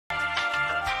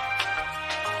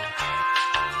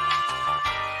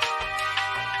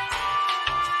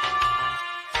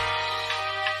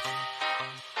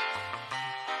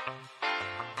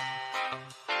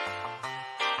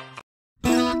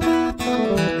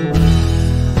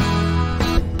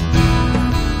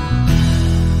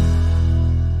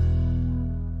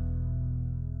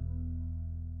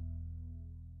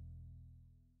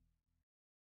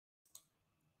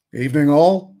Evening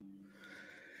all.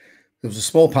 There was a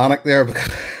small panic there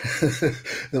because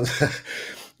there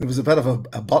was a bit of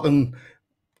a button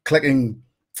clicking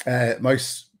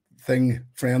mouse thing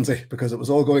frenzy because it was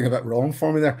all going a bit wrong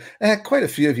for me there. Quite a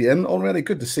few of you in already.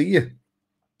 Good to see you.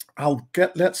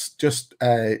 Let's just,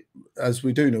 as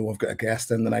we do know, I've got a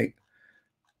guest in tonight.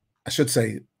 I should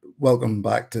say, welcome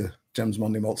back to Jim's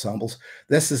Monday Malt Samples.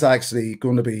 This is actually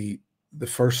going to be the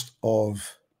first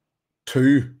of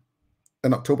 2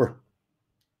 in October.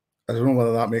 I don't know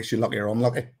whether that makes you lucky or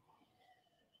unlucky.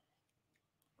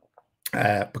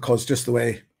 Because just the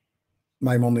way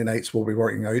my Monday nights will be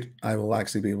working out, I will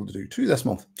actually be able to do 2 this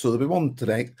month. So there'll be one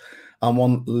tonight and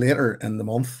one later in the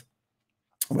month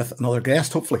with another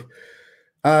guest, hopefully.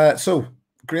 So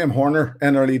Graham Horner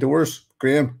in early doors.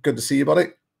 Graham, good to see you, buddy.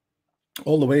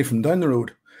 All the way from down the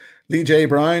road. Lee J.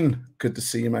 Brown, good to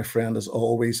see you, my friend, as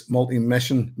always.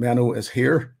 Multi-Mission Menno is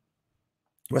here.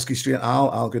 Whiskey Street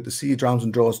Al, good to see you. Drams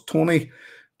and Draws, Tony.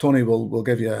 Tony will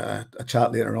give you a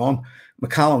chat later on.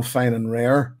 McCallum, Fine and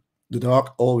Rare. The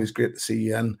Doc, always great to see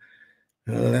you in.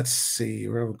 Let's see,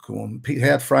 where are we going? Pete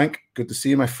Head, Frank, good to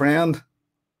see you, my friend.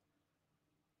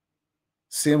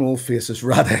 Same old faces,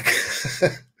 Radek.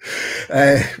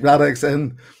 Radek's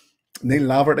in. Neil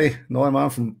Laverty, another man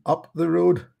from up the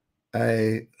road.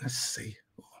 Let's see.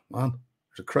 Oh, man,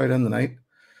 there's a crowd in the night.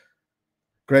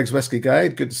 Greg's Whiskey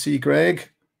Guide, good to see Greg.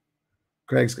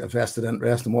 Greg's got a vested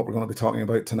interest in what we're going to be talking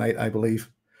about tonight, I believe.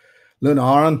 Luna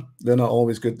Aaron, Luna,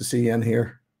 always good to see you in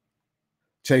here.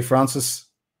 Che Francis,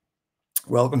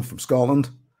 welcome from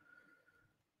Scotland.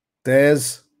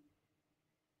 Des,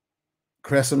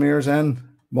 Cressimir's in.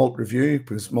 Malt Review,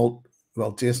 because Malt,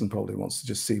 well, Jason probably wants to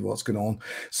just see what's going on.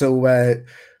 So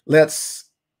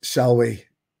shall we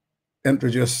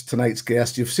introduce tonight's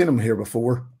guest? You've seen him here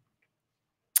before.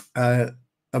 And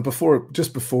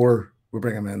just before we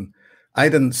bring him in, I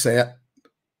didn't say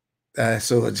it,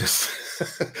 so it just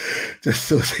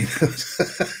so he knows.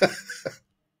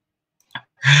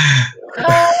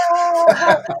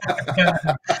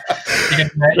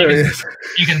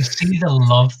 You can see the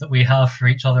love that we have for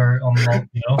each other on Malt,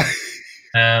 you know.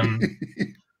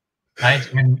 I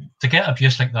mean, to get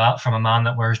abuse like that from a man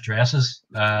that wears dresses,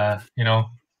 you know,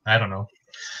 I don't know.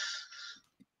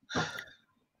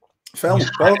 Phil,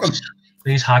 welcome.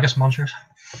 These haggis munchers.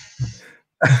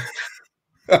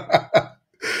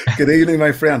 Good evening,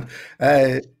 my friend.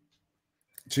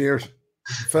 Cheers.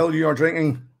 Phil, you are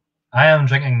drinking? I am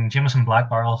drinking Jameson Black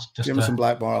Barrel. Jameson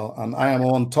Black Barrel, and I am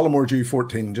on Tullamore Dew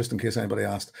 14, just in case anybody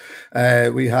asked.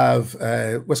 We have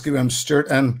Whiskey Wim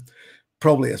Stewart in.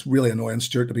 Probably it's really annoying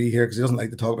Stuart to be here because he doesn't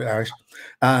like to talk about Irish.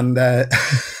 And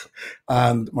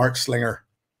and Mark Slinger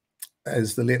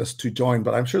is the latest to join,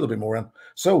 but I'm sure there'll be more in.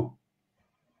 So,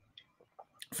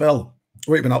 Phil,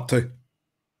 what have you been up to?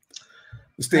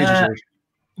 The stage is yours.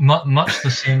 Much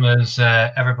the same as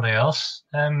everybody else.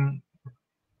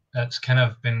 It's kind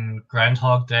of been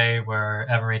Groundhog Day, where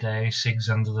every day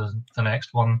segues into the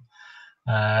next one.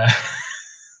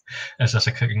 Is this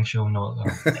a cooking show? No.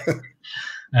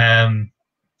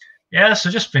 Yeah, so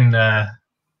just been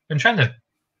trying to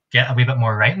get a wee bit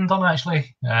more writing done,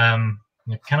 actually. Kind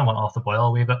of went off the boil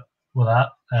a wee bit with that,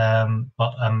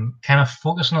 but I'm kind of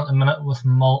focusing at the minute with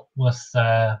Malt, with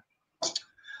trying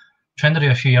to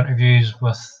do a few interviews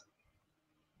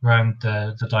around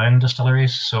the Down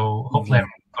distilleries. So hopefully I'm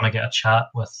going to get a chat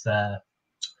with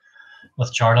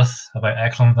Charlotte about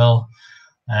Ecklinville.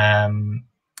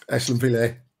 Ecklinville,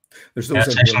 eh? There's no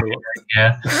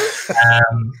yeah.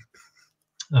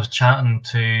 I was chatting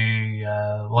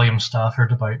to William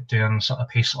Stafford about doing a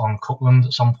piece on Copeland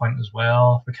at some point as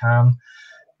well, if we can.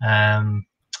 I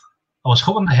was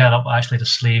hoping to head up actually to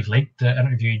Slave Lake to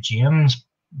interview James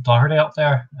Doherty up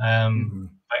there about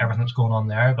everything that's going on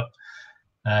there, but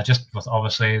just with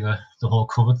obviously the whole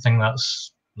COVID thing,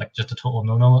 that's like just a total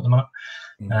no-no at the minute.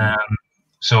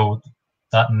 So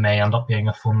that may end up being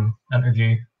a fun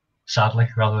interview, sadly,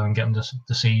 rather than getting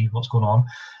to see what's going on.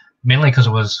 Mainly because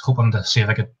I was hoping to see if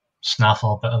I could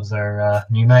snaffle a bit of their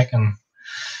new make and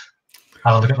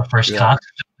have a look at the first cast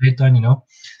down, you know.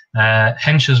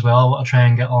 Hinch as well, I want to try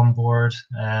and get on board,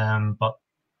 but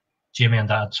Jamie and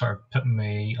Dad sort of putting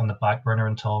me on the back burner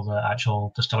until the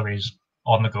actual distillery is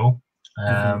on the go.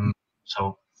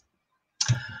 So,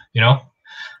 you know,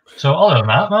 so other than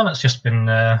that, man, it's just been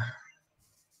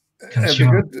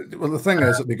consuming. It'd be good. Well, the thing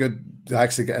is, it'd be good to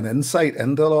actually get an insight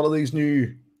into a lot of these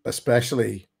new,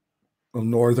 especially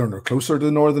northern or closer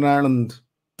to Northern Ireland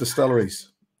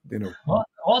distilleries, you know. Well,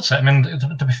 what's it? I mean,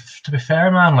 to be fair,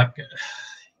 man, like,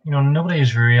 you know,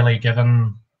 nobody's really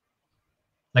given,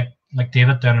 like, like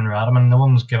David down in Radaman, no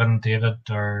one's given David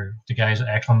or the guys at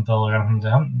Ecklandville or anything. They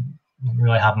haven't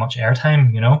really had much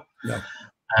airtime, you know. No.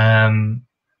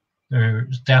 There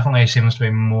definitely seems to be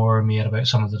more made about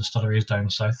some of the distilleries down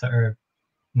south that are,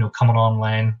 you know, coming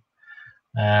online.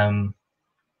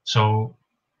 So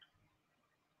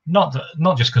not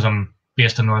just because I'm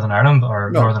based in Northern Ireland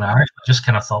or Northern Irish, but just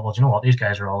kind of thought, well, do you know what, these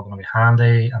guys are all going to be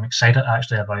handy. I'm excited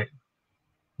actually about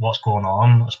what's going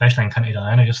on, especially in County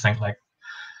Down. I just think like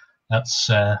that's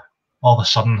all of a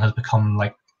sudden has become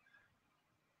like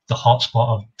the hotspot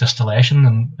of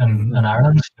distillation in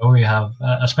Ireland. You know, where you have,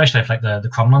 especially if like the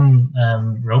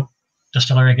Crumlin Road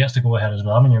distillery gets to go ahead as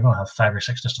well. I mean, you're going to have 5 or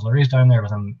 6 distilleries down there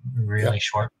within really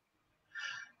short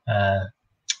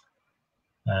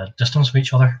distance of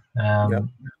each other.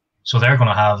 So they're going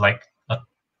to have like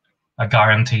a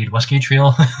guaranteed whiskey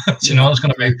trail. You know, it's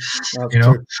going to be, that's you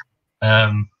know.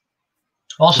 True.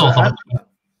 Also,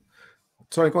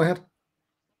 sorry, go ahead.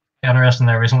 Interesting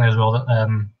there recently as well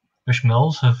that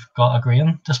Bushmills have got a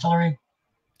grain distillery.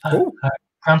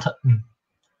 Granted.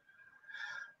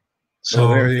 So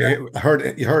there you heard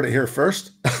it here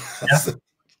first. Yeah.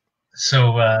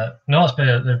 So no, it's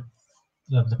been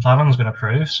the planning's been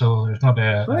approved. So there's going to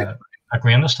be a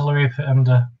grain distillery put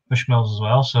into Bushmills as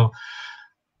well. So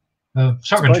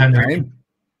sort of been trying to.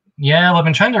 Yeah, well, I've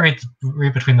been trying to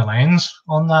read between the lines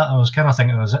on that. I was kind of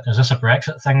thinking, is this a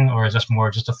Brexit thing, or is this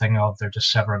more just a thing of they're just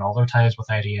severing all their ties with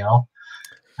IDL?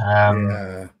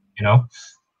 You know.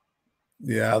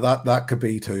 Yeah, that could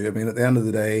be too. I mean, at the end of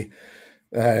the day,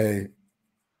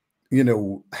 you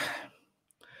know,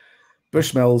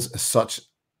 Bushmills is such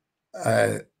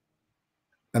an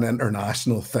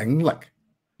international thing, like.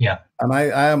 Yeah. And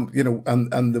I am, you know,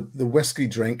 and the whiskey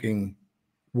drinking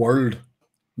world,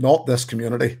 not this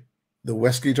community, the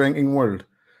whiskey drinking world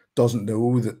doesn't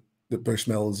know that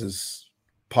Bushmills is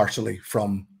partially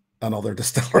from another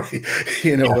distillery.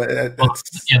 You know, the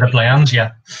blends,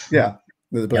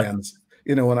 the blends.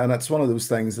 You know, and it's one of those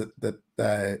things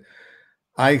that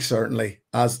I certainly,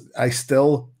 as I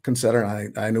still consider,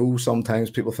 I know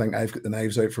sometimes people think I've got the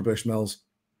knives out for Bushmills.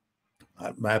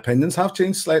 My opinions have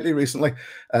changed slightly recently,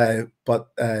 but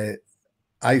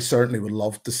I certainly would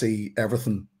love to see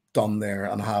everything done there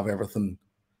and have everything.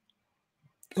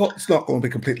 Well, it's not going to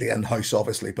be completely in-house,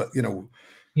 obviously, but you know.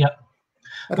 Yeah.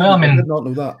 I did not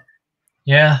know that.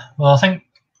 Yeah. Well, I think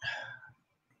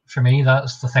for me,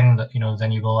 that's the thing that, you know,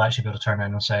 then you will actually be able to turn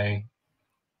around and say,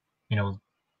 you know,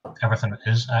 everything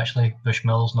is actually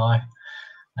Bushmills now.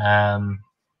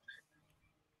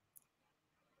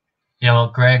 Yeah,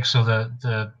 well, Greg, so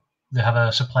they have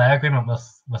a supply agreement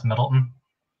with Middleton.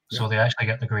 So they actually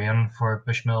get the grain for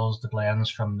Bushmills, the blends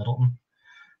from Middleton.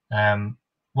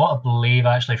 What I believe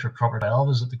actually for Proper 12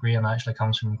 is that the grain actually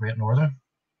comes from Great Northern.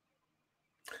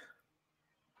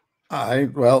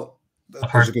 Well,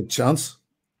 there's a good chance.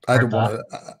 I don't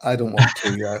want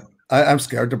to. I'm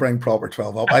scared to bring Proper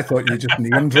 12 up. I thought you just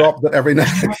name dropped it every night.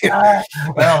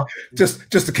 Well,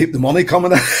 just to keep the money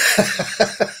coming in.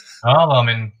 Oh, well, I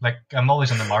mean, like, I'm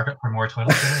always in the market for more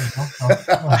toilet cleaner,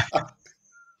 you know?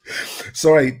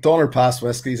 Sorry, Donner Pass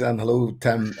Whiskies, and hello,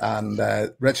 Tim, and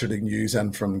Richard News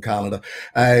in from Canada.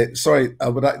 Sorry,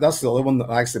 but that's the other one that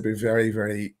I'd actually be very,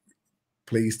 very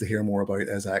pleased to hear more about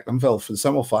is Ecklandville, for the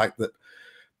simple fact that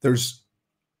there's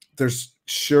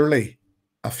surely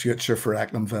a future for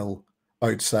Ecklandville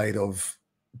outside of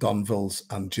Dunvilles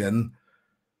and gin.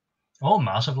 Oh,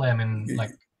 massively. I mean,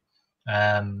 like,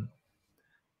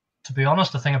 to be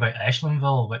honest, the thing about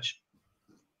Ashlandville, which,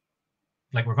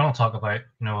 like, we're going to talk about,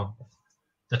 you know,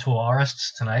 the two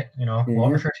artists tonight, you know,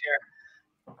 Waterford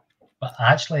here. But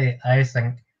actually, I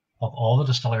think of all the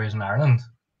distilleries in Ireland,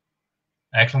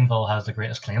 Ecklandville has the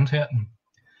greatest claim to it,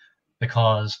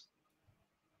 because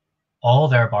all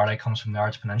their barley comes from the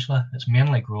Ards Peninsula. It's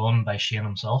mainly grown by Shane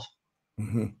himself.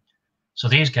 So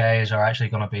these guys are actually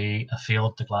going to be a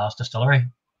field to glass distillery.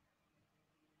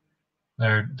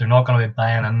 They're not going to be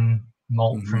buying in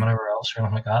malt from anywhere else or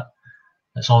anything like that.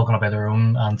 It's all going to be their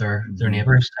own and their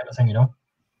neighbours type of thing, you know.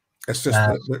 It's just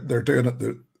they're doing it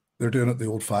the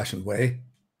old-fashioned way,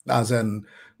 as in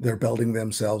they're building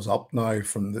themselves up now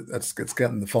from it's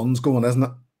getting the funds going, isn't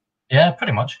it? Yeah,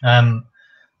 pretty much.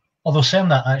 Although saying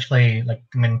that, actually, like,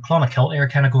 I mean, Clonakilty are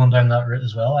kind of going down that route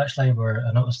as well, actually, where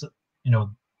I noticed that, you know,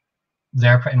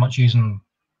 they're pretty much using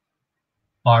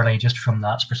barley just from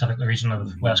that specific region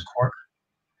of West Cork.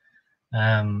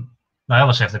 Now,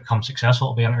 obviously, if they become successful,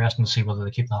 it'll be interesting to see whether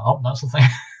they keep that up. That's the thing.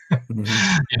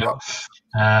 You know.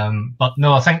 But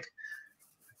no, I think,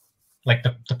 like,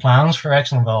 the plans for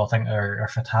Ecklandville, I think, are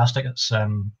fantastic. It's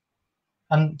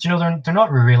and you know, they're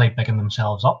not really bigging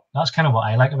themselves up. That's kind of what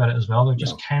I like about it as well. They're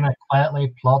just kind of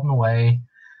quietly plodding away,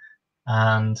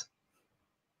 and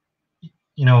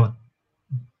you know,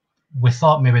 we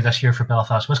thought maybe this year for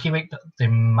Belfast Whisky Week that they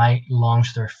might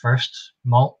launch their first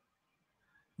malt.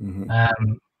 But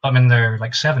I mean, they're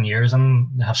like 7 years and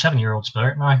they have 7-year-old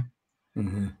spirit now.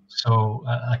 So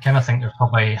I kind of think they're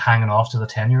probably hanging off to the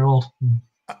 10-year-old.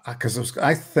 Because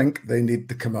I think they need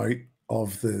to come out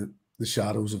of the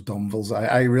shadows of Dunvilles.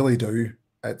 I really do.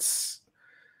 It's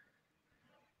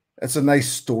a nice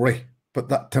story, but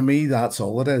that, to me, that's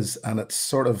all it is. And it's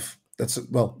sort of,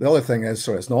 well, the other thing is,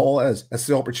 sorry, it's not all it is. It's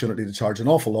the opportunity to charge an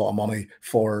awful lot of money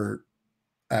for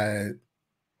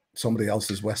somebody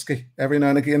else's whiskey every now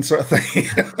and again, sort of thing.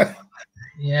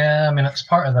 Yeah, I mean, it's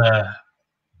part of the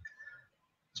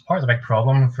big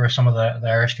problem for some of the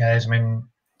Irish guys. I mean,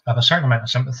 I have a certain amount of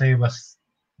sympathy with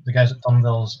the guys at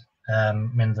Dunvilles. I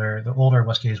mean, the older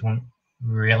whiskies won't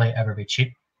really ever be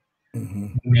cheap,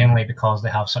 mainly because they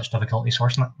have such difficulty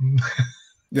sourcing it.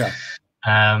 Yeah.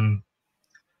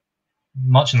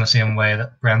 Much in the same way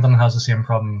that Brendan has the same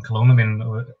problem in Cologne. I mean,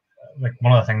 like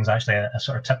one of the things actually I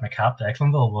sort of tipped my cap to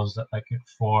Ecklandville was that, like,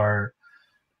 for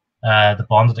the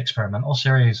Bonded Experimental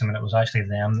series, I mean, it was actually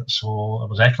them that sold, it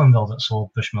was Ecklandville that sold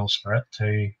Bushmill Spirit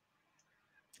to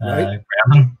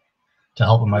Brendan to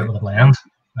help him out with a blend.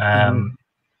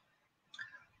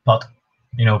 But,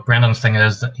 you know, Brendan's thing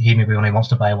is that he maybe only wants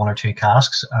to buy 1 or 2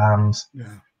 casks and,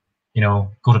 you know,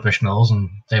 go to Bushmills and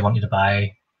they want you to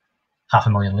buy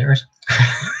 500,000 litres.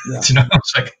 You know,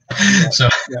 it's like, so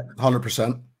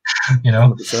 100%. You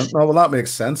know, 100%. No, well, that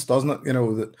makes sense, doesn't it? You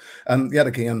know, that, and yet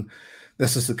again,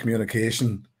 this is the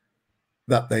communication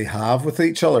that they have with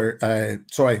each other.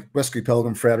 Sorry, Whiskey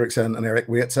Pilgrim, Frederickson, and Eric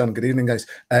Waitson. Good evening, guys.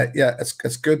 Yeah,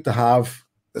 it's good to have,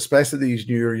 especially these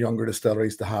newer, younger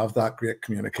distilleries, to have that great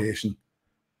communication.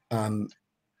 And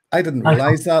I didn't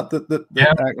realize that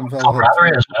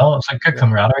camaraderie as well. It's like good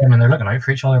camaraderie. I mean, they're looking out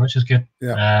for each other, which is good.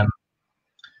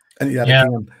 And yet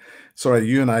again, sorry,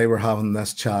 you and I were having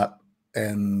this chat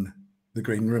in the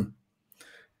green room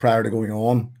prior to going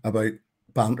on about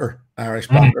banter, Irish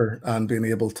banter, and being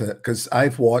able to, because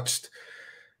I've watched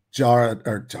Jarlath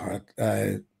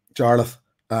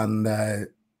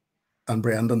and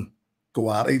Brendan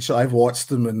go at each other. I've watched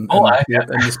them in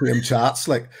the same chats,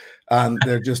 like, and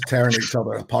they're just tearing each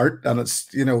other apart, and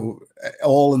it's, you know,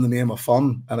 all in the name of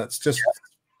fun, and it's just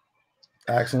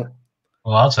excellent.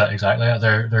 Well, that's it, exactly.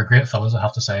 They're great fellas, I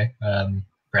have to say.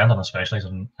 Brendan especially is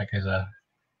a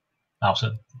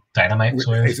absolute dynamite.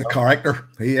 So he's a character.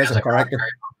 He is a character.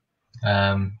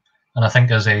 And I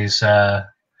think as his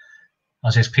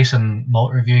piece in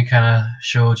Malt Review kind of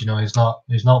showed, you know, he's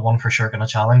not one for shirking a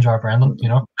challenge, our Brendan, you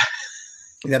know.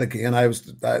 Yet again, I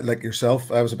was like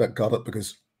yourself. I was a bit gutted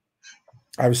because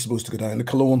I was supposed to go down to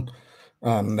Cologne,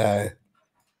 and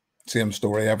same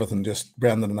story. Everything, just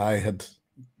Brendan and I had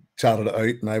chatted it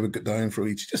out, and I would get down for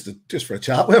each just for a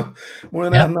chat with him more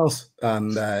than anything else,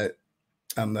 and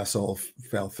this all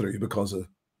fell through because of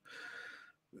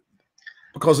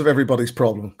everybody's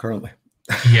problem currently.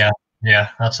 Yeah,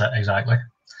 that's it, exactly.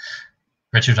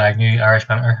 Richard Agnew, Irish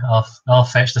banter. I'll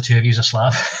fetch the two of you a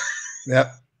slab.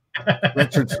 Yep.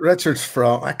 Richard's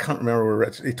from, I can't remember where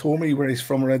Richard, he told me where he's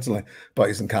from originally, but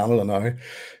he's in Canada now.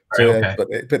 So,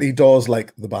 okay. But he does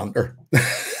like the banter.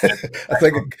 I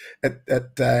think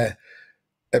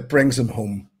it brings him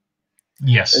home.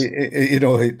 Yes. You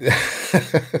know,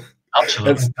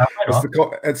 absolutely.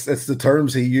 It's the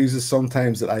terms he uses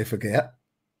sometimes that I forget.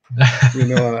 You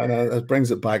know, and it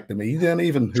brings it back to me then,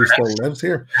 even who still lives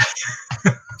here.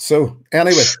 So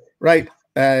anyway, right,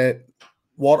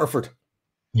 Waterford.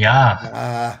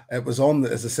 Yeah. It was on,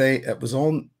 as I said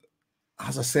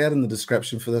in the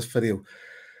description for this video,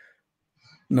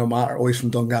 no matter, always from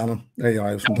Dungannon. There you are,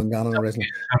 I was from Dungannon originally.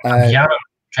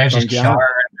 Drives his car.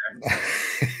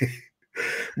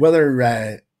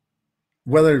 Whether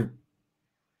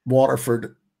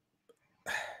Waterford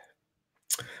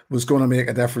was going to make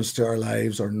a difference to our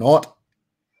lives or not,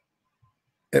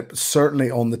 it was certainly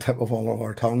on the tip of all of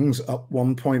our tongues at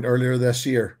one point earlier this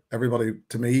year. Everybody,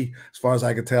 to me, as far as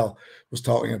I could tell, was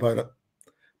talking about it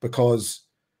because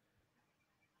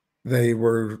they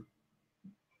were,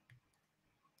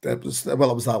 it was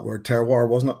that word, terroir,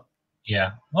 wasn't it?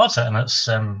 Yeah, well, that's it. And it's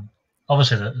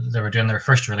obviously they were doing their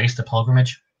first release, The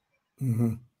Pilgrimage.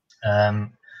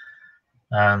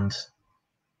 And,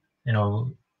 you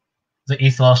know, the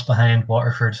ethos behind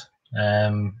Waterford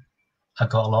had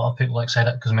got a lot of people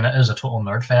excited because, I mean, it is a total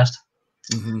nerd fest,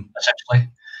 essentially.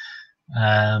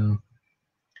 And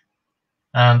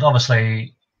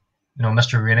obviously, you know,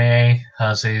 Mr. Rainier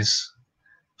has his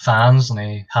fans, and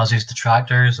he has his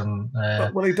detractors, and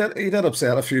well, he did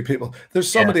upset a few people.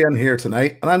 There's yeah. somebody in here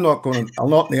tonight, and I'll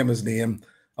not name his name.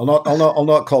 I'll not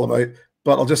call him out,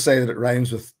 but I'll just say that it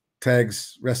rhymes with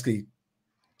Teg's risky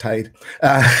tide.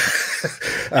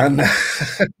 And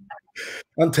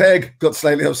and Teg got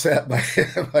slightly upset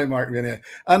by Mark Rainier.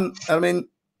 And I mean,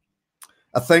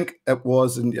 I think it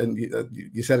was, and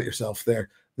you said it yourself there,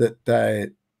 that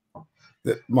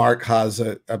that Mark has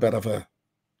a bit of a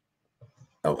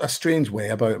strange way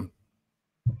about him.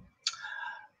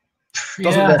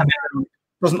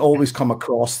 Doesn't always come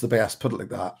across the best, put it like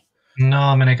that. No,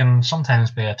 I mean, he can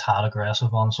sometimes be a tad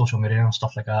aggressive on social media and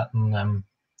stuff like that. And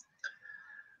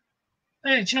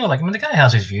do you know, like, I mean, the guy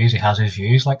has his views. He has his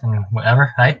views, like, and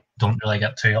whatever. I don't really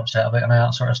get too upset about any of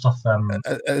that sort of stuff.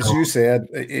 As you said,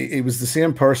 he was the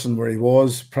same person where he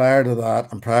was prior to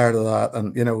that,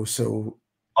 and you know, so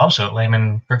absolutely. I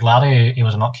mean, we're glad he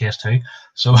was a nutcase too.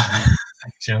 So,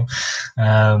 you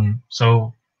know,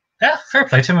 so yeah, fair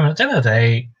play to him. At the end of the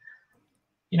day,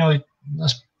 you know,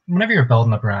 whenever you're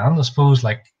building a brand, I suppose,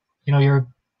 like, you know,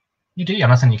 you do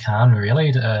anything you can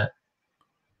really to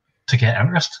get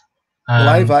interest.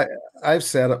 Well, I've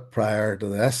said it prior to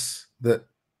this that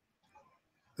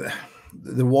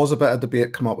there was a bit of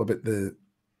debate come up about the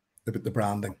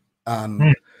branding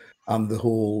and the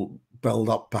whole build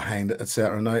up behind it,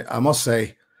 etc. Now, I must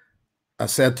say, I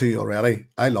said to you already,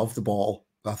 I love the ball.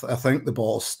 I think the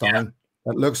ball is stunning.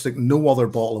 Yeah. It looks like no other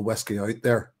bottle of whiskey out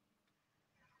there.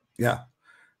 Yeah,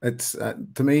 it's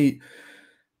to me,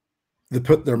 they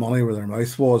put their money where their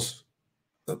mouth was,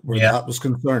 where that was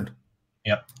concerned.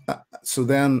 Yep. So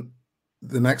then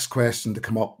the next question to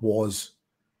come up was,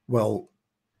 well,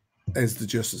 is the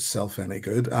juice itself any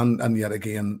good? And yet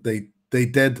again, they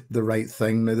did the right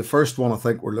thing. Now, the first one I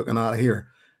think we're looking at here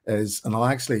is, and I'll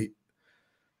actually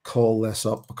call this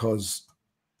up because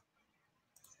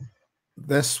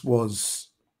this was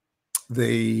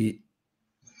the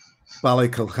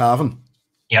Ballykilcavan.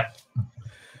 Yep.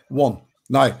 One.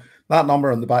 Now, that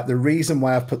number on the back, the reason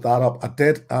why I've put that up,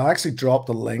 I actually dropped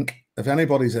a link. If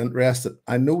anybody's interested,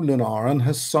 I know Lunaran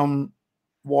has some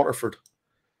Waterford,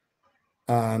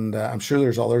 and I'm sure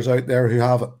there's others out there who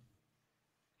have it.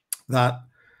 That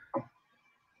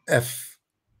if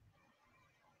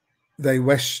they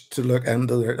wish to look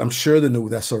into it, I'm sure they know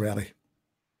this already,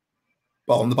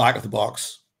 but on the back of the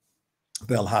box,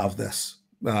 they'll have this.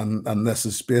 And this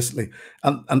is basically,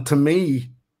 and to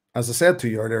me, as I said to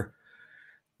you earlier,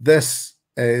 this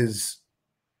is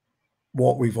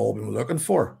what we've all been looking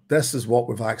for. This is what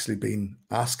we've actually been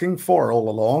asking for all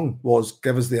along, was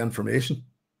give us the information.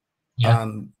 Yeah.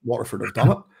 And Waterford have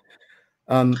done it.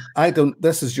 And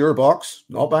this is your box,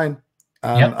 not mine.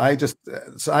 And I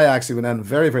actually went in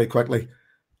very, very quickly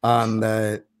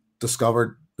and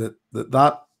discovered that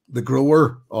the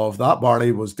grower of that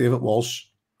barley was David Walsh,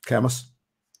 chemist.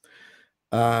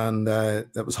 And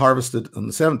it was harvested on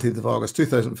the 17th of August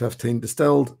 2015,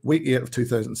 distilled week 8 of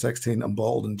 2016, and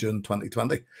bottled in June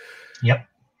 2020. Yep.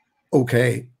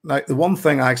 Okay. Now, the one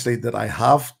thing actually that I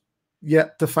have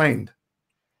yet to find,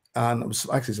 and I was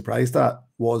actually surprised at,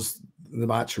 was the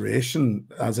maturation,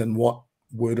 as in what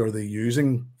wood are they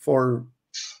using for?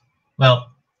 Well,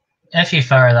 if you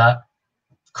fire that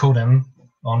code in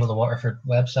onto the Waterford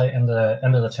website into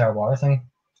the terroir thing,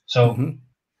 so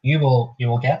you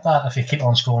will get that if you keep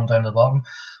on scrolling down to the bottom.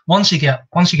 Once you get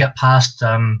past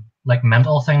like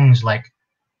mental things like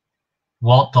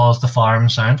what does the farm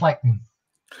sound like? Maybe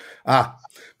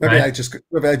right? I just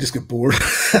get bored.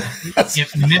 you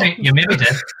maybe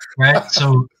did, right?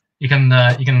 So you can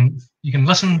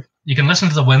listen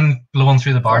to the wind blowing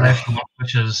through the barley,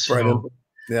 which is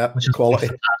which is quality.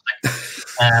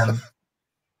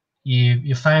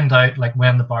 You find out like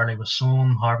when the barley was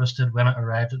sown, harvested, when it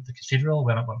arrived at the cathedral,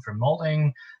 when it went for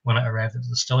malting, when it arrived at the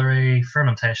distillery,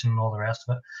 fermentation, and all the rest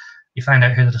of it. You find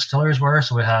out who the distillers were.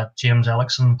 So we had James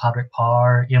Ellickson, Patrick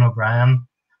Power, Ian O'Brien,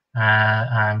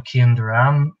 and Cian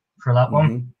Duran for that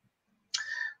one.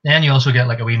 Then you also get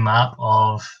like a wee map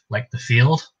of like the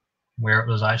field where it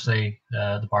was actually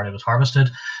the barley was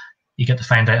harvested. You get to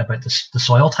find out about the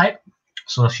soil type.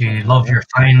 So if you love your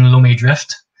fine loamy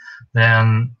drift,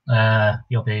 then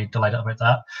you'll be delighted about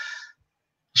that.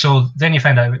 So then you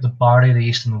find out about the barley, the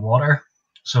yeast, and the water.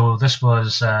 So this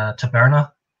was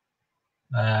Taberna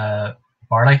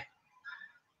barley.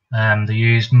 They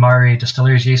used Murray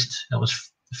Distillers yeast. The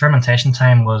fermentation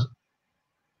time was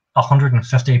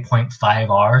 150.5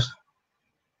 hours.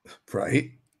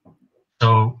 Right.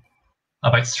 So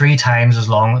about 3 times as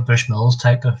long that Bushmills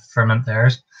take to ferment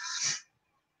theirs.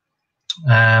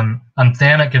 And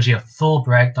then it gives you a full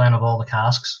breakdown of all the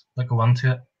casks that go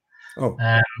into it. Oh,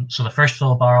 So the first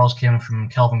fill barrels came from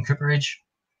Kelvin Cooperage.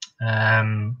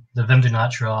 The Vin du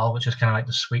Natural, which is kind of like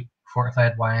the sweet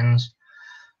fortified wines.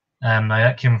 Now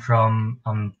that came from,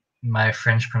 my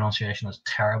French pronunciation is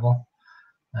terrible.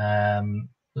 It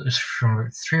was from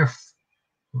three or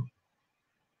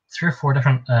four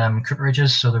different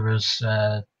cooperages. So there was,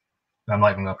 I'm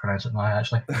not even going to pronounce it now,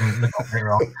 actually. I'm very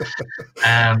wrong.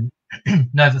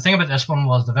 Now, the thing about this one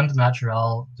was the Vin du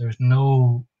Natural, there's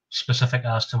no specific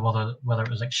as to whether it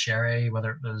was like sherry,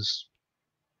 whether it was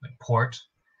like port,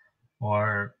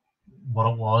 or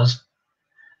what it was.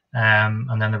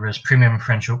 And then there was premium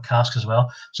French oak cask as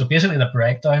well. So basically the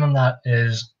breakdown on that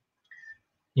is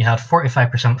you had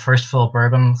 45% first fill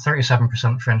bourbon,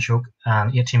 37% French oak,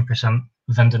 and 18%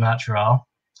 Vin du Natural.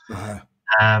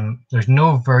 There's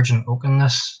no virgin oak in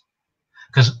this,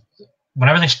 because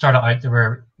whenever they started out,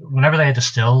 whenever they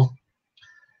distill,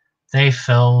 they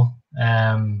fill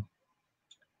 50%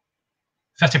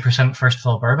 first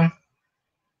fill bourbon,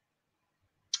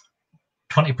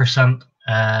 20%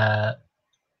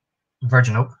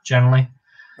 virgin oak generally,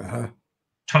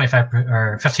 25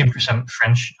 or 15%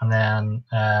 French, and then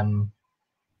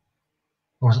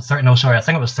or was it 30? No, sorry, I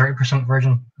think it was 30%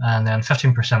 virgin, and then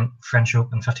 15% French oak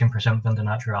and 15% Vin du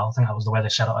Natural. I think that was the way they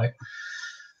set it out.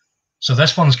 So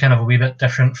this one's kind of a wee bit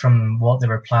different from what they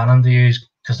were planning to use,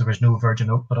 because there was no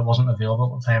virgin oak, but it wasn't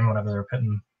available at the time whenever they were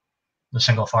putting the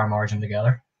single farm origin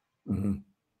together. And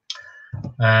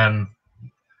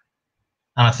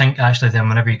I think actually then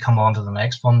whenever you come on to the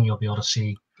next one, you'll be able to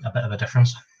see a bit of a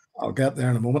difference. I'll get there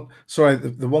in a moment. Sorry,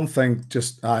 the one thing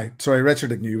sorry,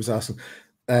 Richard Agnew was asking,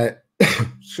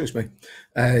 excuse me,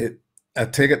 I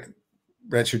take it,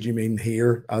 Richard, you mean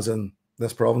here, as in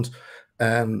this province?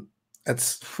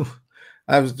 It's, Phil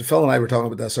and I were talking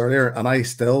about this earlier, and I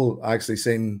still actually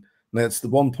seen, now it's the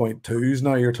 1.2s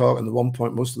now you're talking,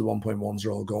 most of the 1.1s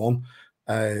are all gone.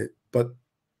 But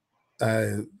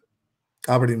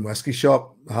Aberdeen Whiskey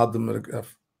Shop had them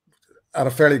at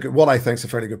a fairly good, what I think is a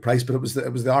fairly good price, but it was the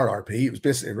RRP. It was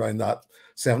basically around that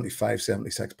 75,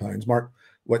 76 pounds mark,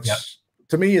 which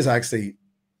to me is actually,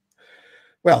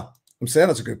 well, I'm saying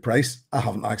it's a good price. I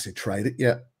haven't actually tried it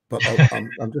yet, but I'm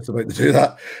just about to do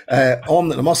that. I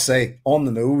must say, on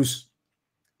the nose,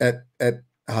 it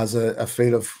has a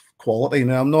feel of quality.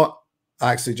 Now, I'm not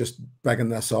actually just bigging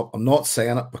this up. I'm not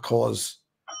saying it because,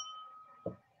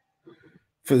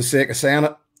 for the sake of saying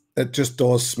it, it just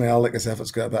does smell like as if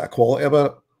it's got a bit of quality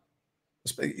about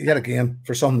it. Yet again,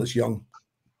 for something that's young.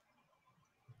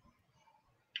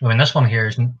 I mean, this one here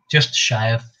is just shy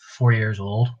of 4 years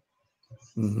old.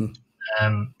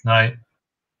 Now,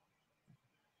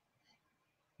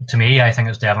 to me, I think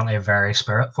it's definitely very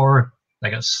spirit forward.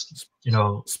 Like it's,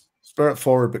 spirit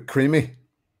forward but creamy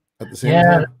at the same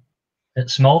time.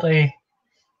 It's malty.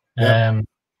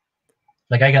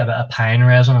 Like I get a bit of pine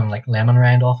resin and like lemon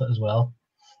rind off it as well.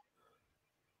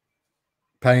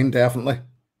 Pine, definitely.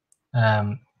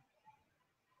 Now,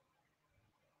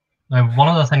 one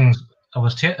of the things I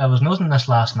was nosing this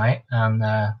last night, and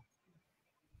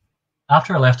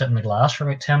after I left it in the glass for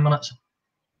about 10 minutes,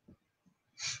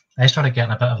 I started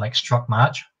getting a bit of like struck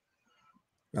match.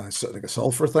 It's like a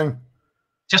sulfur thing.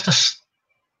 Just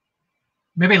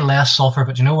maybe less sulfur,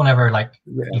 but whenever like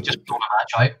you just blow a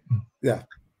match out. Yeah.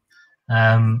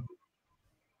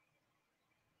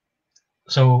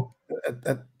 So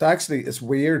it actually, it's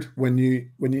weird when you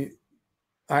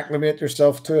acclimate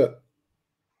yourself to it.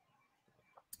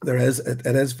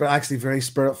 It is actually very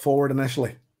spirit forward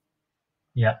initially.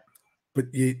 Yeah. But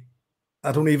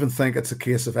I don't even think it's a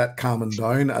case of it calming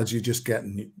down as you just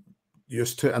getting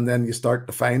used to it, and then you start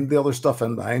to find the other stuff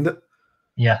in behind it.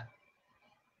 Yeah.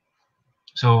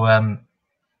 So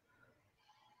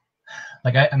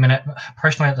like I mean,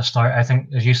 personally at the start, I think,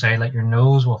 as you say, like your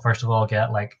nose will first of all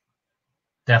get like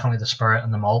definitely the spirit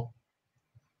and the malt.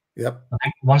 Yep. I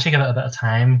think once you give it a bit of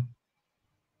time,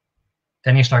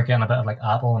 then you start getting a bit of like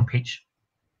apple and peach.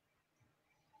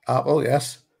 Apple,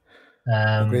 yes.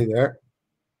 Agree there.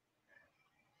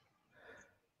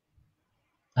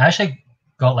 I actually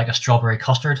got like a strawberry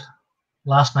custard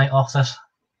last night off this,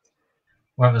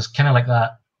 where it was kind of like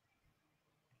that,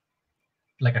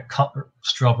 like a cut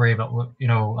strawberry, but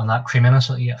and that creaminess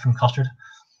that you get from custard.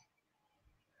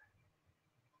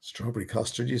 Strawberry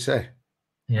custard, you say?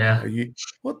 Yeah. You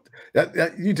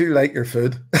do like your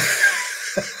food.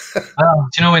 Well,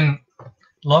 do you know, in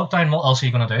lockdown, what else are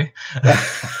you going to do?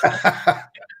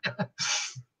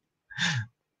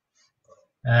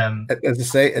 As I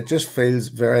say, it just feels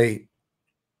very,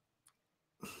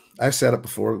 I've said it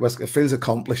before, it feels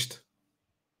accomplished.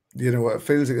 It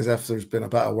feels like as if there's been a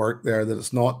bit of work there, that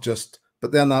it's not just,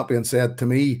 but then that being said, to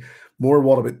me, more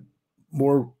what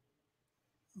more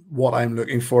what I'm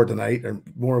looking for tonight, or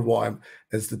more of what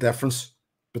is the difference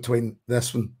between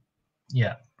this one,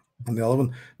 and the other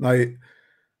one. Now,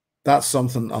 that's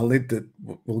something I'll need to,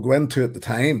 we'll go into at the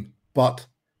time, but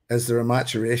is there a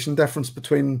maturation difference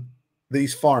between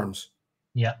these farms?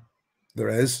 Yeah. There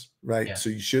is, right? Yeah. So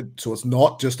it's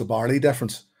not just a barley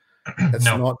difference. It's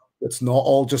no. It's not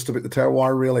all just about the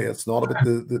terroir, really. It's not about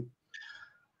the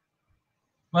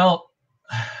Well,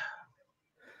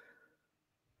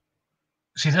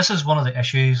 see, this is one of the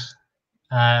issues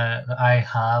that I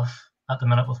have at the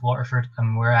minute with Waterford,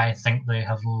 and where I think they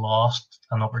have lost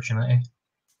an opportunity.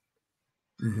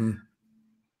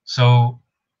 So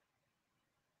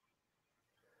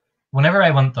whenever I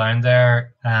went down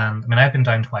there, and I mean, I've been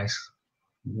down twice,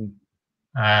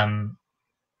 and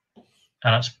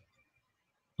it's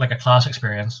like a class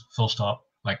experience, full stop.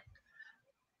 Like,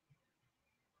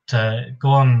 to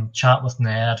go and chat with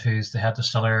Ned, who's the head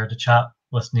distiller, to chat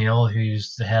with Neil,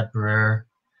 who's the head brewer.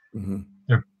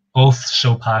 They're both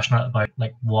so passionate about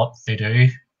like what they do.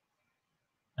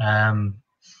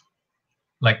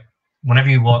 Like, whenever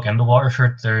you walk into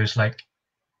Waterford, there's like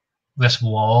this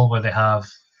wall where they have,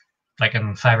 like,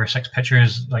 in 5 or 6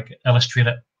 pictures, like,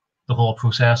 illustrated the whole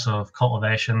process of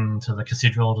cultivation to the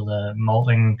cathedral to the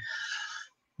malting,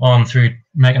 on through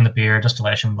making the beer,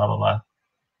 distillation, blah blah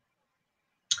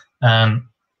blah.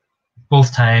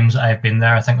 Both times I've been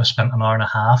there, I think I spent an hour and a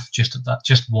half just at that,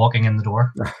 just walking in the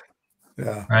door.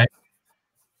 Yeah. Right.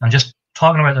 And just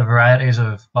talking about the varieties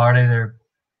of barley they're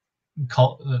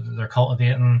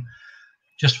cultivating,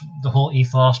 just the whole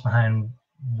ethos behind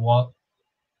what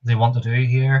they want to do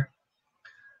here.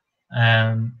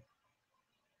 And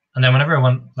then whenever I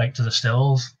went like to the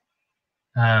stills,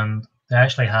 and they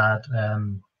actually had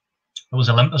it was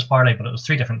Olympus barley, but it was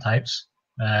 3 different types.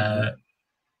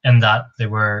 In that they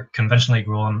were conventionally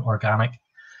grown, organic,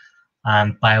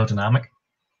 and biodynamic,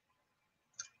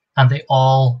 and they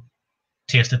all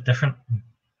tasted different.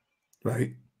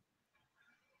 Right.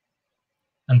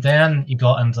 And then you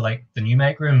got into like the new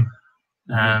make room,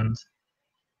 and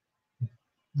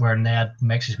where Ned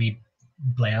makes his wee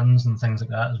blends and things like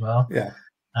that as well. Yeah.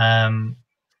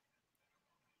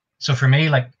 So for me,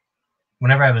 like,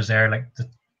 whenever I was there, like,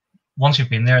 once you've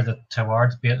been there, the terroir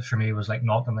debate for me was like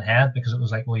knocked on the head, because it was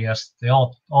like, well, yes, they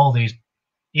all these,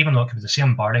 even though it could be the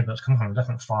same barley, but it's coming from a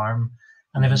different farm,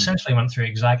 and they've essentially went through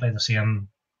exactly the same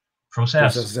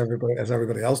process as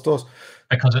everybody else does,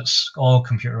 because it's all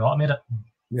computer automated.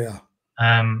 Yeah.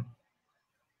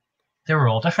 They were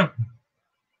all different.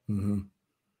 And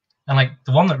like,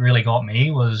 the one that really got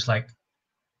me was like,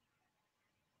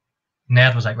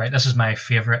 Ned was like, right, this is my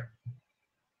favorite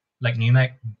like new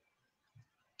make.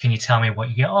 Can you tell me what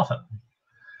you get off it?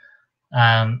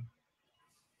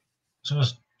 So I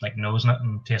was like nosing it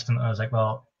and tasting it. I was like,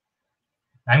 well,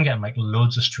 I'm getting like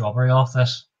loads of strawberry off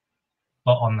this,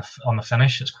 but on the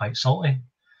finish, it's quite salty.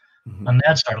 And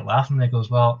Ned started laughing. And he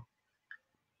goes, well,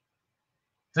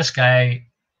 this guy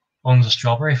owns a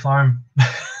strawberry farm. So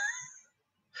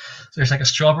there's like a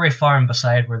strawberry farm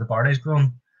beside where the barley's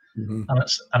grown, and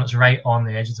it's right on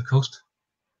the edge of the coast,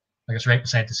 like it's right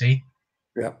beside the sea.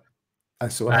 Yeah.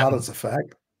 And so it had its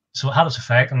effect.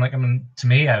 And like, I mean, to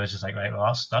me, I was just like, right, well,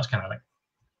 that's kind of like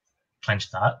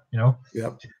clinched that, you know.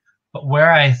 Yep. But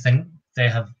where I think they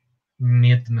have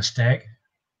made the mistake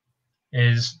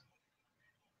is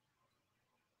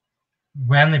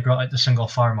when they brought out the single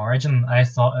farm origin. I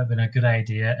thought it'd been a good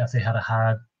idea if they had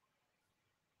had,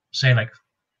 say, like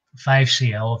 5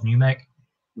 cl of new make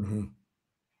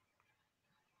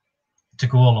to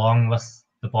go along with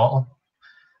the bottle,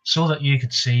 so that you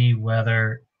could see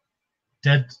whether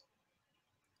did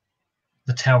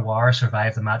the terroir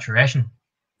survive the maturation.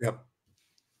 Yep.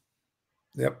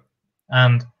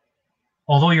 And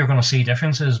although you're going to see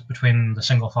differences between the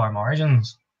single farm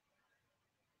origins,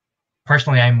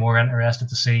 personally, I'm more interested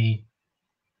to see,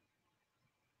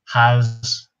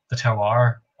 has the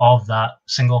terroir of that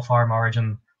single farm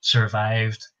origin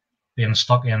survived being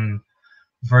stuck in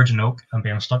virgin oak and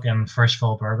being stuck in first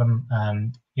fill bourbon.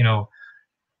 And, you know,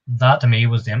 that to me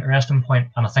was the interesting point.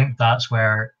 And I think that's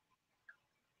where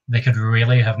they could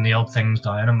really have nailed things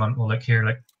down and went, well, look here,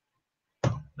 like,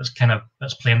 it's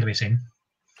plain to be seen.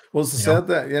 Well, as I said,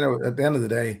 that, you know, at the end of the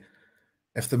day,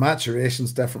 if the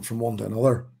maturation's different from one to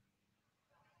another,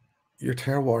 your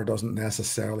terroir doesn't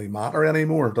necessarily matter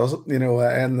anymore, does it? You know,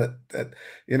 and that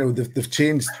you know, they've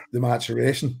changed the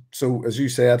maturation. So as you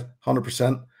said,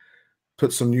 100%,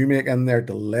 put some new make in there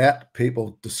to let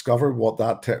people discover what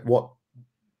what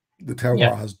the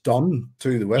terroir has done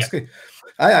to the whiskey.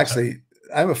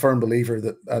 I'm a firm believer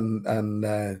that, and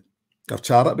I've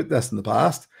chatted about this in the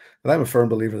past, But I'm a firm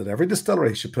believer that every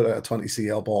distillery should put out a 20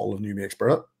 cl bottle of new make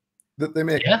spirit that they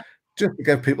make, Yeah, just to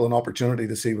give people an opportunity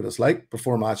to see what it's like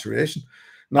before maturation.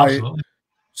 Now, absolutely.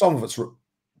 some of it's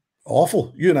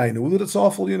awful. You and I know that it's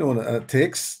awful, you know, and it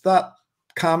takes that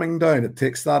calming down. It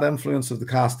takes that influence of the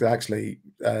cask to actually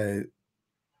to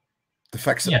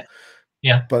fix it. Yeah,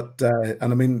 yeah. But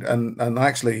and I mean, and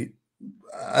actually,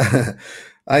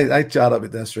 I chatted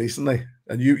about this recently,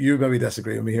 and you maybe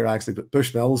disagree with me here actually, but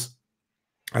Bushmills,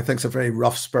 I think, is a very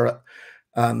rough spirit,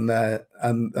 and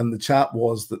the chat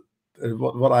was that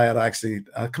what I had actually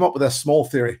come up with this small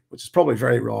theory, which is probably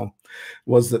very wrong,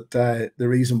 was that the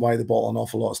reason why they bottle an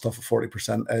awful lot of stuff at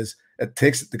 40% is it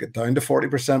takes it to get down to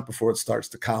 40% before it starts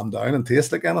to calm down and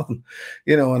taste like anything,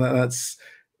 you know, and it's.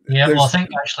 Yeah, well, I think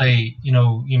actually, you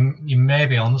know, you may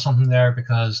be onto something there,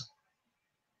 because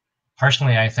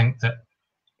personally, I think that,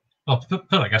 well, put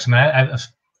it like this, I mean,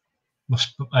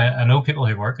 I know people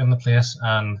who work in the place,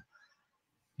 and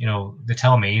you know, they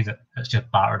tell me that it's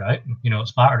just battered out. You know,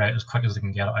 it's battered out as quick as they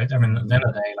can get it out. I mean, at the end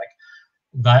of the day, like,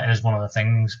 that is one of the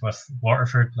things with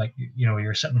Waterford. Like, you know,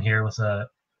 you're sitting here with a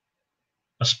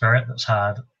spirit that's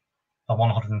had a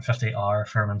 150-hour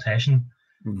fermentation.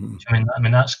 I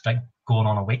mean, that's like going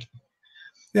on a week.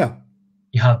 Yeah.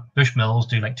 You have Bushmills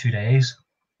do like 2 days.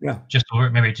 Yeah.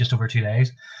 Maybe just over 2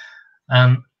 days.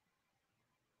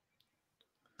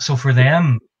 So for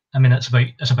them, I mean, it's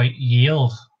about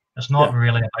yield. It's not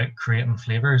really about creating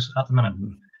flavors at the minute.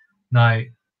 Now,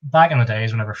 back in the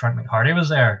days, whenever Frank McHardy was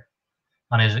there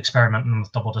and he was experimenting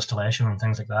with double distillation and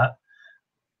things like that,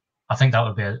 I think that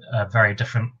would be a very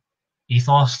different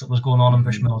ethos that was going on in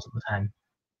Bushmills at the time.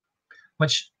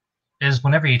 Which is,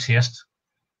 whenever you taste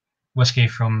whiskey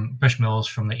from Bushmills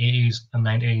from the 80s and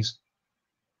 90s,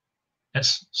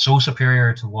 it's so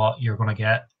superior to what you're going to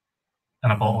get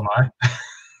in a bottle now.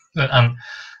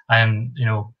 and you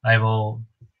know, I will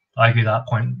argue that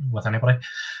point with anybody.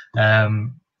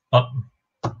 But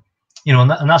you know,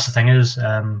 and that's the thing is,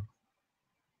 at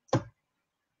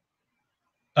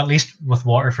least with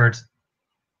Waterford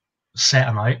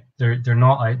setting out, they're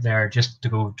not out there just to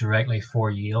go directly for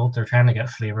yield. They're trying to get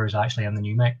flavors actually in the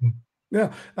new making.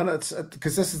 Yeah, and it's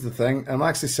because this is the thing. I'm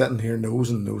actually sitting here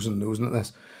nosing at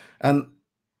this, and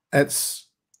it's,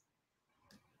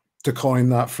 to coin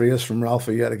that phrase from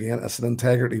Ralphie yet again, it's an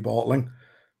integrity bottling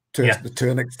to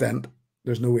an extent.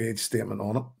 There's no age statement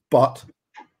on it, but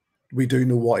we do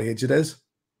know what age it is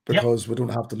because we don't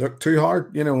have to look too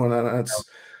hard, you know. And it's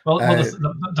well,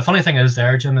 the funny thing is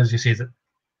there, Jim, is you see that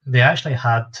they actually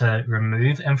had to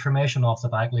remove information off the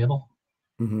back label.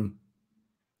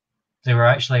 They were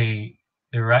actually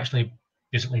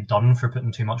basically done for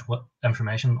putting too much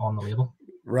information on the label.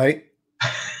 Right.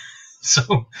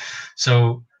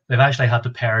 So they've actually had to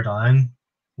pare down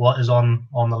what is on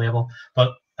the label.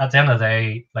 But at the end of the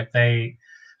day,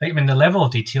 I mean, the level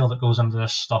of detail that goes into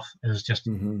this stuff is just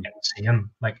insane.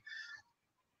 Like,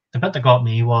 the bit that got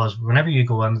me was whenever you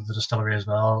go into the distillery as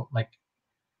well, like,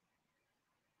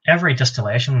 every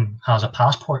distillation has a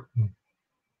passport.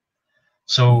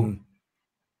 So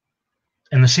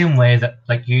in the same way that,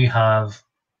 like, you have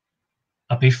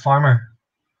a beef farmer,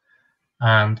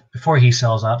 and before he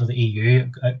sells that to the EU,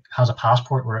 it has a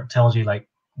passport where it tells you, like,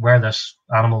 where this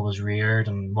animal was reared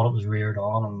and what it was reared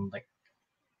on, and, like,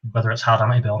 whether it's had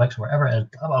antibiotics, wherever it is,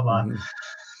 blah, blah, blah.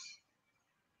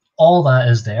 All that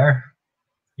is there,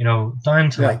 you know, down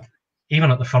to, like, even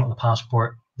at the front of the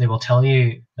passport, they will tell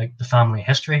you, like, the family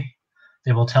history.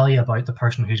 They will tell you about the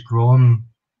person who's grown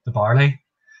the barley.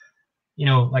 You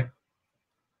know, like,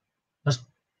 that's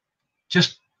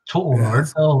just total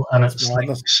nerdville, and it's like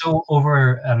so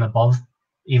over and above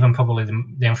even probably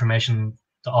the information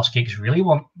that us geeks really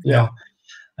want, you know.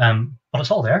 But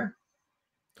it's all there.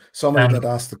 Somebody did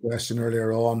ask the question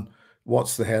earlier on,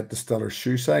 what's the head distiller's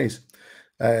shoe size?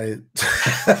 Ned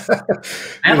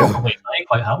probably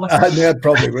quite happily. Ned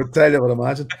probably would tell you, I would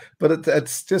imagine. But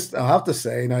it's just, I have to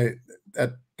say now,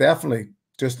 it definitely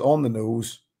just on the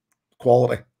nose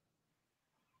quality.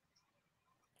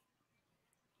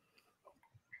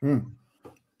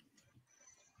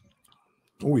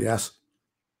 Oh, yes.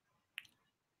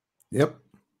 Yep.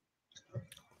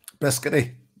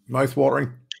 Biscuity.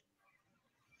 Mouth-watering.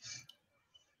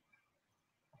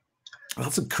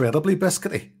 That's incredibly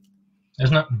biscuity.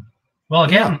 Isn't it? Well,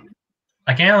 again,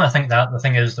 I think that the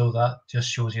thing is, though, that just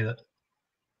shows you that, I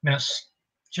mean, it's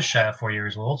just shy of 4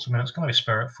 years old, so I mean, it's going to be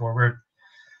spirit forward.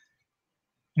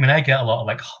 I mean, I get a lot of,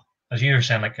 like, as you were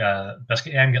saying, like,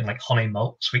 biscuit, I'm getting, like, honey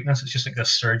malt sweetness. It's just like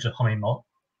this surge of honey malt.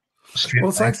 Well,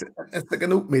 it's like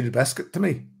an oatmeal biscuit to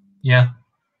me. Yeah.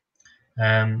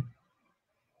 Now,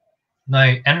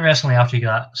 interestingly, after you get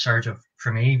that surge of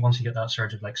for me, once you get that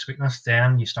surge of like sweetness,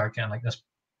 then you start getting like this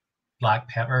black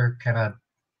pepper kind of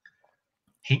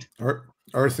heat.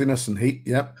 Earthiness and heat,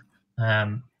 yep.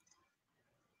 And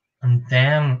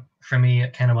then for me,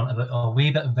 it kind of went a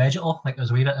wee bit of vegetal, like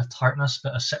there's a wee bit of tartness,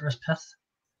 bit of citrus pith.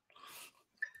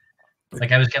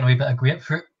 Like I was getting a wee bit of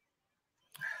grapefruit.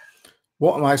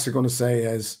 What I'm actually going to say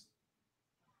is,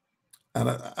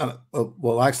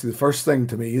 well, actually, the first thing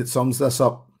to me, it sums this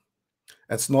up.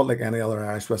 It's not like any other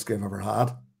Irish whiskey I've ever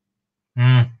had.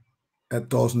 Mm. It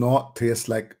does not taste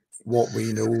like what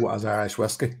we know as Irish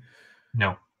whiskey.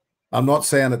 No. I'm not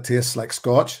saying it tastes like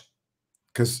Scotch,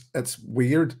 because it's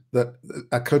weird that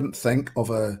I couldn't think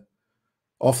of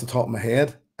off the top of my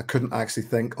head, I couldn't actually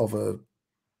think of a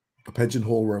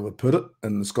pigeonhole where I would put it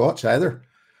in the Scotch either.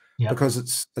 Yeah. Because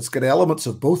it's got elements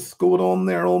of both going on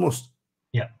there almost.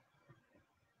 Yeah.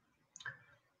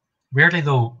 Weirdly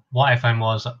though, what I found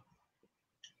was that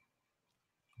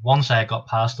once I got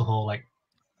past the whole like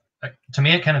to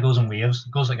me it kind of goes in waves.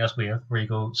 It goes like this wave where you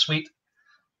go sweet,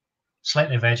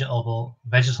 slightly vegetal,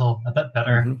 a bit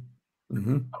bitter, and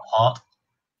hot,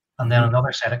 and then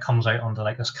another side it comes out onto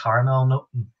like this caramel note.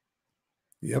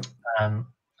 Yep. And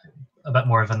a bit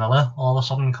more vanilla all of a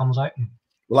sudden comes out.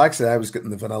 Well, actually, I was getting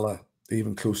the vanilla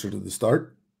even closer to the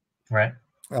start. Right.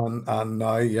 And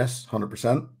now, yes,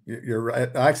 100%. You're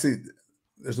right. Actually,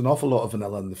 there's an awful lot of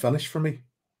vanilla in the finish for me.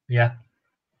 Yeah.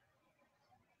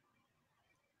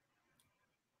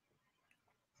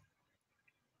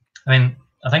 I mean,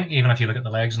 I think even if you look at the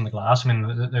legs in the glass, I mean,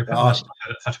 they're pretty much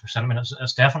at 50%. I mean,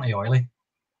 it's definitely oily.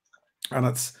 And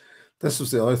this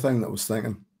was the other thing that I was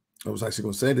thinking. I was actually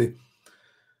going to say to you,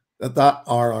 that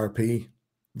RRP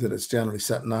that it's generally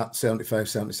sitting at, 75,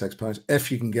 76 pounds,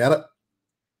 if you can get it.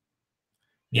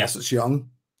 Yes, it's young.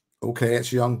 Okay,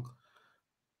 it's young.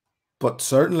 But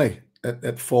certainly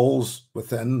it falls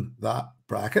within that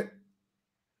bracket,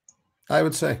 I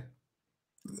would say.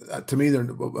 To me, I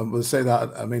would say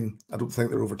that, I mean, I don't think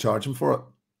they're overcharging for it.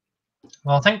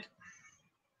 Well, I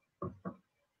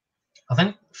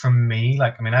think for me,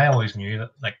 like, I mean, I always knew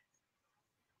that, like,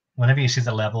 whenever you see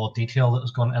the level of detail that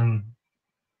is going in,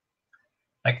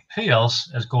 like, who else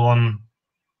is going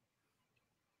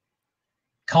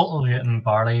cultivating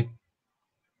barley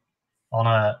on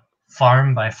a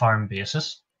farm by farm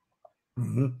basis,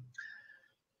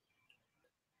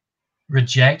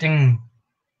 rejecting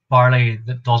barley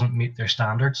that doesn't meet their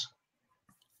standards?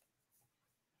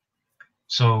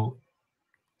 So,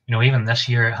 you know, even this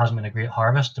year it hasn't been a great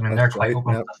harvest. I mean, they're quite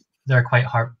open. Yep. They're quite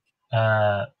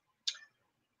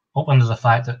open to the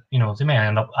fact that, you know, they may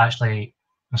end up actually,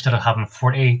 instead of having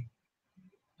 40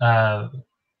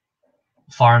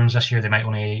 farms this year, they might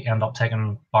only end up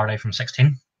taking barley from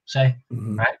 16, say,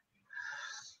 right?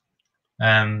 So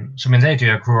I mean, they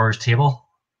do a growers table,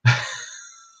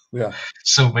 yeah.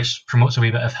 So which promotes a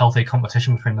wee bit of healthy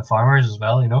competition between the farmers as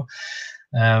well, you know.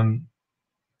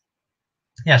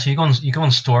 Yeah, so you go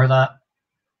and store that,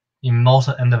 you malt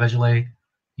it individually,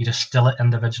 you distill it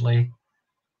individually.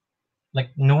 Like,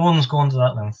 no one's going to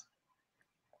that length.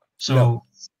 So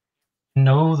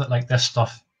know that, like, this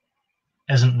stuff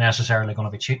isn't necessarily going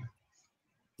to be cheap.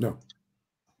 No.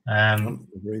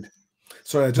 Agreed.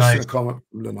 Sorry, I just seen a comment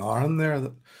from Lunar in there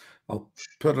that I'll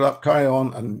put it up, carry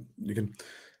on, and you can.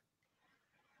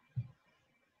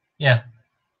 Yeah.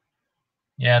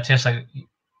 Yeah, it tastes like,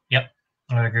 yep,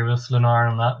 I agree with Lunar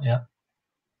on that, yeah.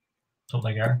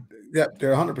 Totally agree. Yeah,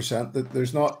 they're 100%.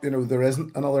 There's not, you know, there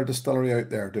isn't another distillery out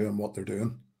there doing what they're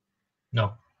doing.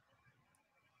 No.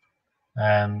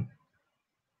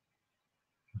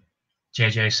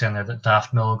 JJ saying there that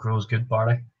Daft Mill grows good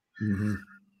barley.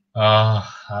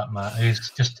 Oh, that man, he's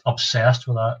just obsessed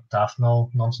with that Daft Mill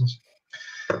nonsense.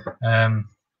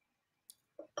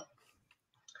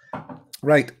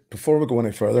 Right, before we go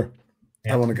any further,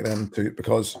 I want to get into it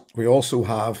because we also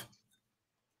have,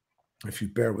 if you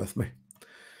bear with me,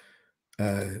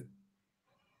 there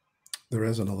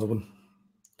is another one.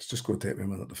 It's just going to take me a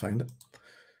minute to find it.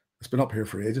 It's been up here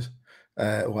for ages.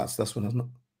 Oh, that's this one, isn't it?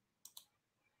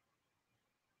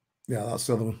 Yeah, that's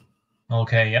the other one.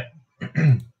 Okay, yep.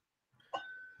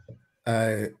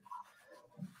 And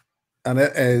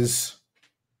it is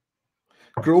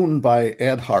grown by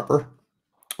Ed Harper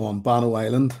on Banno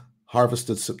Island,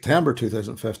 harvested September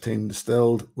 2015,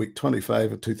 distilled week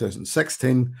 25 of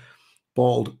 2016,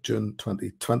 balled June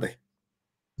 2020.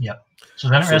 Yep. So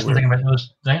the interesting thing about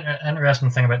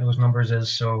those numbers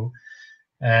is, so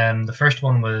the first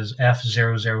one was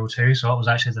F002, so it was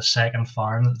actually the second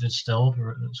farm that distilled.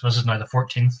 So this is now the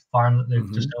 14th farm that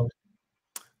they've distilled.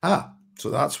 Ah, so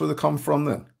that's where they come from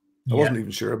then. I wasn't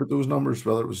even sure about those numbers,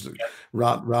 whether it was a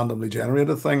randomly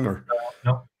generated thing or.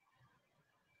 No.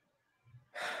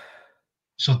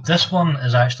 So this one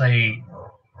is actually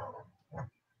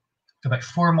about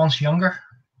 4 months younger.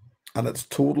 And it's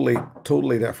totally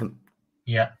different.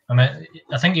 Yeah, I mean,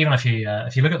 I think even if you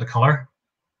look at the color,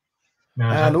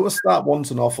 I noticed that one's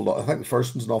an awful lot. I think the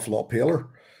first one's an awful lot paler.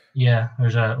 Yeah,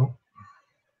 there's a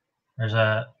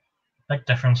big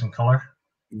difference in color.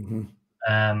 Mm-hmm.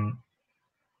 And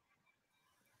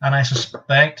I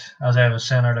suspect, as I was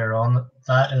saying earlier on,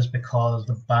 that is because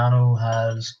the Bano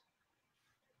has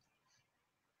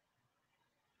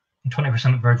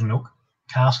 20% virgin oak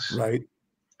casks. Right.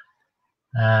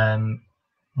 And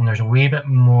there's a wee bit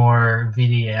more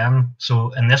VDN.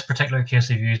 So in this particular case,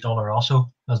 they've used Oloroso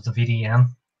as the VDN.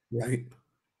 Right.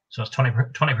 So it's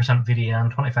 20%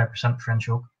 VDN, 25% French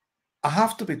oak. I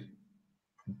have to be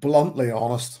bluntly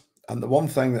honest. And the one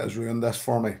thing that has ruined this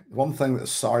for me, one thing that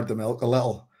has soured the milk a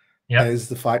little, is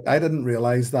the fact I didn't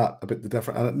realize that about the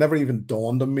different, and it never even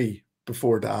dawned on me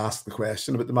before to ask the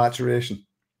question about the maturation.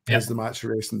 Is the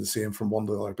maturation the same from one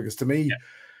to the other? Because to me,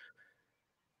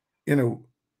 you know,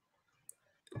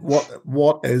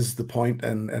 what is the point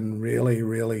in really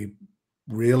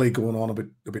going on about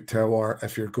terroir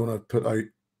if you're going to put out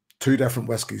two different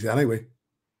whiskies anyway,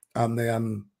 and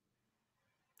then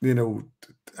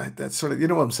that's sort of, you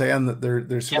know what I'm saying, that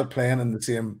they're sort of playing in the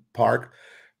same park,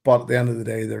 but at the end of the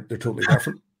day they're totally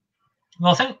different.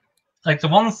 Well, I think like the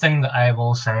one thing that I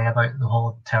will say about the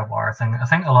whole terroir thing, I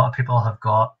think a lot of people have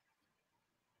got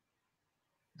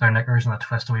their knickers in a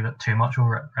twist a wee bit too much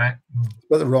over it, right?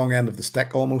 But the wrong end of the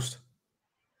stick almost.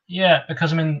 Yeah,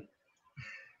 because I mean,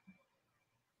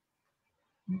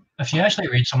 if you actually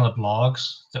read some of the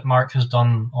blogs that Mark has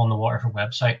done on the Waterford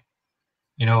website,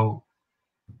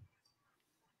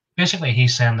 basically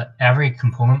he's saying that every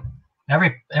component,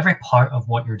 every part of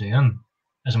what you're doing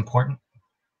is important.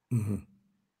 Mm-hmm.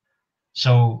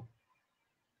 So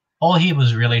all he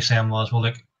was really saying was, well,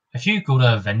 look, if you go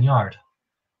to a vineyard,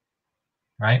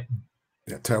 right?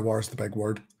 Yeah, terroir is the big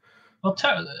word. Well,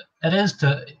 it is,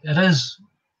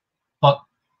 but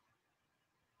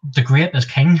the grape is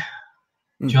king.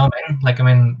 Do you know what I mean? Like, I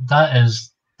mean, that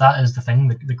is the thing.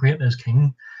 The grape is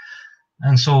king.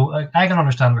 And so I can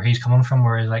understand where he's coming from,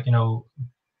 where he's like,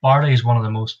 barley is one of the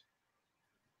most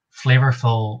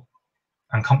flavorful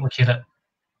and complicated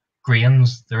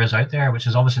grains there is out there, which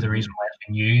is obviously the reason why it's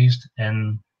been used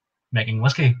in making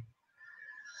whiskey.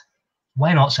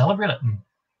 Why not celebrate it?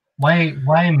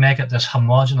 Why make it this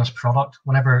homogenous product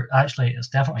whenever actually it's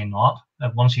definitely not?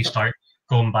 Once you start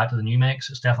going back to the new makes,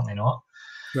 it's definitely not.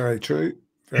 Very true.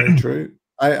 Very true.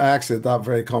 I actually had that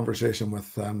very conversation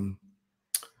with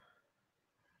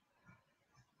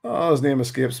his name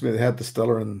escapes me, the head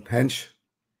distiller in Hench.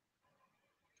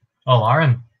 Oh,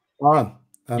 Aaron.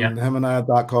 And him and I had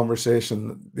that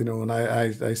conversation, and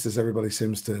I says everybody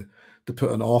seems to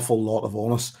put an awful lot of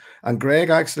onus. And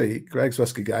Greg's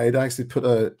Whiskey Guide actually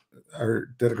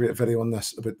did a great video on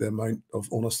this about the amount of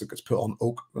onus that gets put on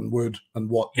oak and wood and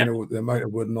what, the amount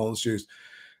of wood and all that's used.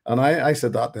 And I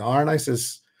said that to Aaron. I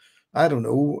says, I don't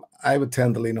know. I would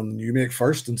tend to lean on the new make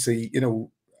first and see,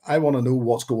 I want to know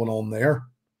what's going on there.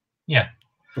 Yeah.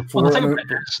 Before it's been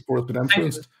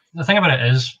influenced. The thing about it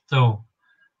is, though,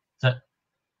 that,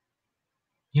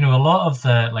 a lot of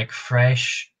the like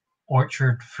fresh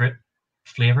orchard fruit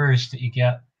flavors that you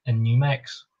get in new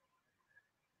makes,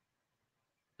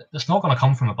 it's not going to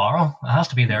come from a barrel. It has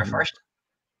to be there first.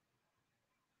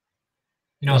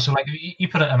 So like you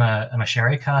put it in a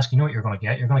sherry cask, you know what you're going to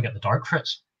get? You're going to get the dark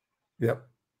fruits. Yep.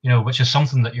 Which is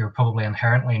something that you're probably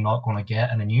inherently not going to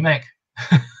get in a new make.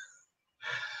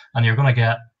 And you're going to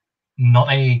get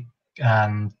nutty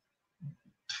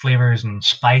flavors and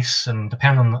spice, and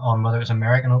depending on whether it's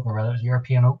American oak or whether it's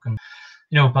European oak, and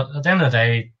but at the end of the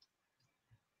day,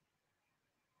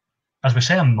 as we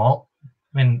say in malt,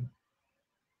 I mean,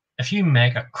 if you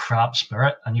make a crap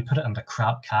spirit and you put it into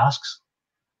crap casks,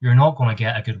 you're not going to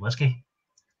get a good whiskey.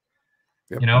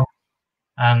 Yep.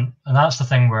 And that's the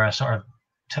thing where I sort of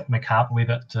tip my cap a wee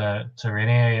bit to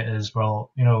Rainey is,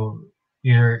 well,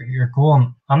 you're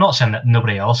going. I'm not saying that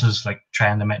nobody else is like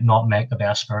trying to not make the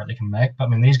best spirit they can make, but I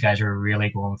mean, these guys are really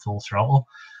going full throttle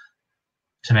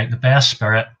to make the best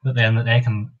spirit that they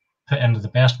can put into the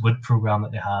best wood program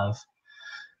that they have,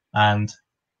 and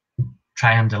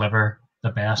try and deliver the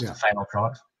best final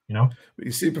product. But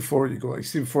you see, before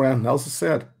anything else is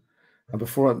said, and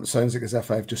before it sounds like as if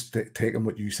I've just taken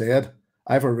what you said,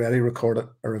 I've already recorded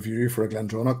a review for a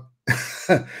Glendronach,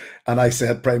 and I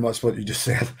said pretty much what you just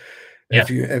said. Yeah.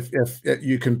 If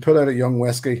you can put out a young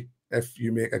whiskey, if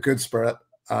you make a good spirit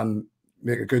and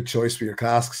make a good choice for your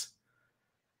casks,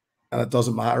 and it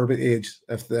doesn't matter about age,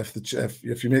 if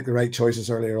you make the right choices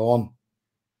earlier on,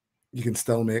 you can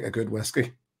still make a good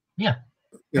whiskey. Yeah.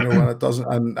 You know, and it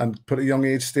doesn't, and put a young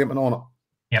age statement on it,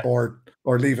 Yeah. or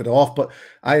leave it off. But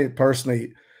I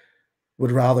personally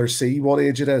would rather see what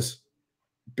age it is,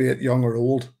 be it young or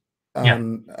old, and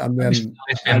then I make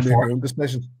my own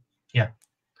decision. Yeah.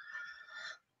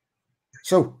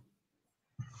 So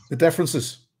the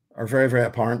differences are very, very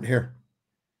apparent here.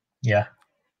 Yeah.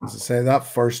 As I say, that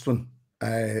first one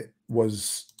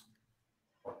was,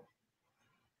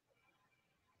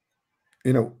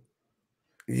 you know,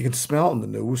 you can smell it in the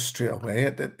nose straight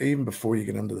away, even before you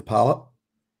get into the palate.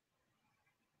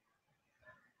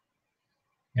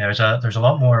 Yeah, there's a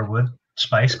lot more wood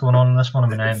spice going on in this one. I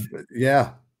mean,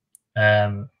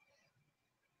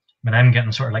 I'm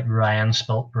getting sort of like Ryan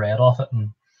spilt bread off it,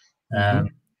 and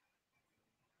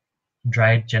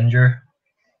dried ginger.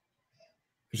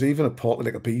 There's even a pot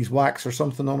like a beeswax or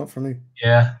something on it for me.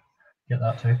 Yeah, get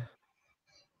that too.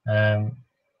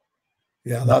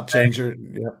 Yeah, that ginger,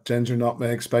 ginger,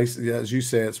 nutmeg, spice. Yeah, as you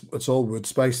say, it's all wood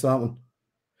spice, that one.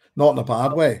 Not in a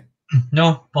bad way.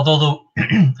 No, but although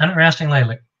interestingly,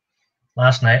 like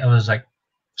last night I was like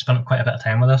spent quite a bit of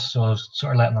time with this, so I was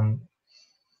sort of letting them.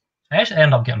 I actually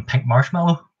ended up getting pink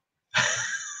marshmallow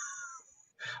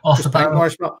off Just the pink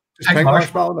marshmallow. Just pink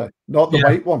marshmallow, not the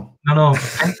white one. No,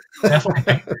 pink, definitely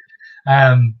pink.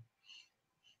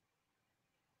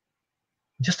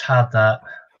 Just had that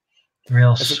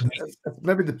real sweet. It's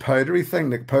maybe the powdery thing,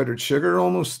 like powdered sugar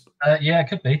almost. Yeah, it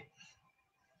could be.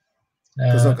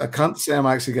 Because I can't say I'm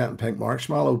actually getting pink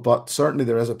marshmallow, but certainly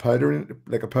there is a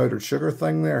powdered sugar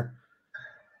thing there.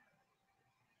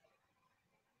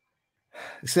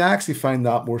 See, I actually find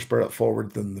that more spirit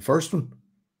forward than the first one.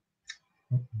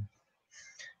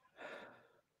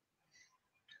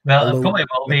 Well, it probably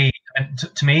will be.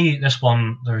 To me, this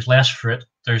one, there's less fruit.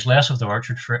 There's less of the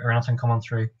orchard fruit or anything coming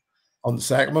through. On the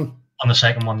second one? On the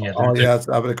second one, yeah. Oh, yeah,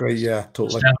 I would agree. Yeah,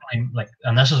 totally. It's definitely like,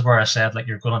 and this is where I said, like,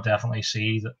 you're going to definitely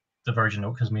see that the virgin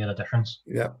oak has made a difference.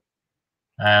 Yeah.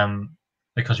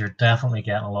 Because you're definitely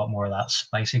getting a lot more of that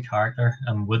spicy character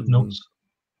and wood notes.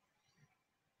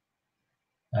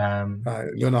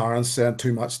 Lunaran's saying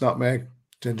too much nutmeg.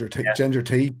 Ginger tea. Yeah. Ginger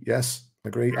tea, yes,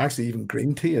 agree. Actually, even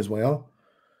green tea as well.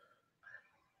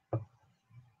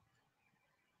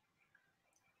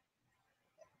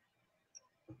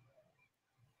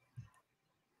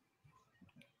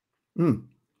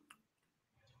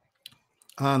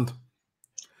 And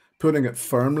putting it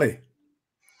firmly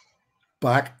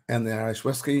back in the Irish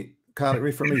whiskey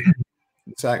category for me.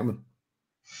 The second one.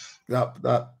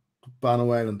 That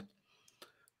Bannow Island.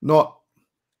 Not.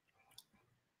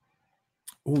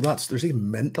 Oh, there's even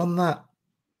mint on that.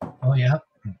 Oh yeah.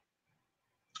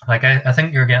 Like I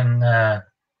think you're getting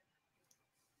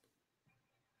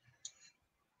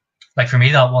like for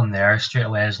me that one there straight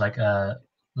away is like a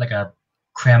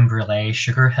creme brulee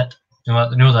sugar hit. You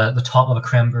know the top of a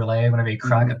creme brulee whenever you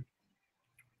crack it.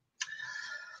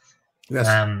 Yes.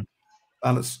 And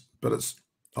it's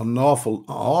an awful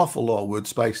lot of wood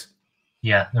spice.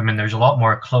 Yeah, I mean there's a lot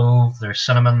more clove, there's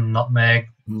cinnamon, nutmeg.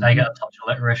 I get a touch of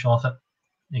licorice off it.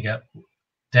 You get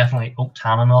definitely oak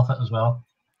tannin off it as well.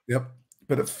 Yep.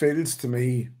 But it feels to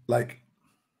me like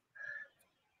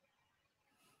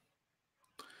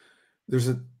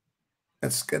to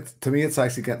me it's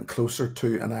actually getting closer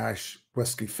to an Irish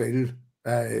whiskey feel.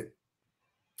 The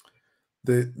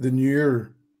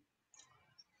newer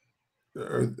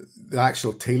or the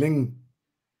actual teeling,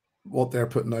 what they're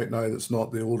putting out now that's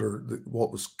not the older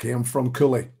what came from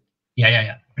Cooley.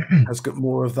 Yeah. Has got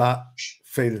more of that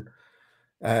feel.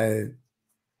 I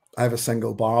have a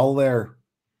single barrel there,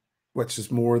 which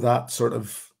is more that sort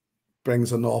of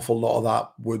brings an awful lot of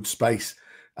that wood spice.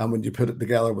 And when you put it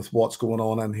together with what's going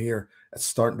on in here, it's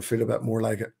starting to feel a bit more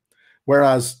like it.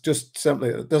 Whereas just simply,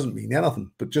 it doesn't mean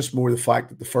anything, but just more the fact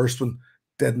that the first one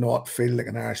did not feel like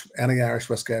any Irish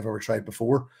whiskey I've ever tried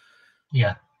before.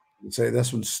 Yeah. I'd say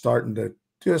this one's starting to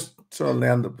just sort of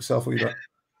land up itself a wee bit.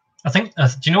 I think, I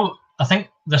think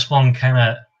this one kind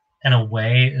of, in a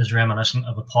way, is reminiscent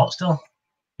of a pot still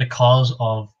because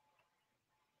of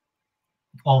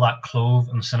all that clove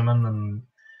and cinnamon and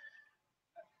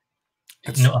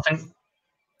I think,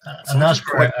 and that's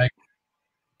where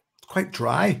it's quite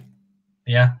dry.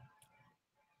 Yeah.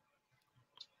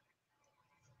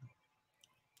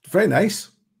 Very nice.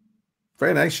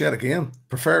 Very nice yet again.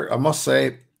 I must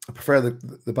say, I prefer the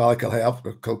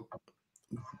Ballycilcavan.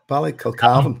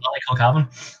 Ballycilcavan.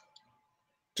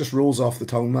 Just rolls off the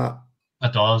tongue, that.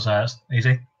 It does. It's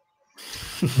easy.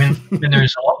 I mean,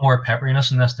 there's a lot more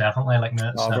pepperiness in this, definitely. Like,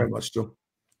 very much so.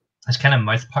 It's kind of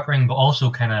mouth puckering, but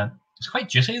also kind of it's quite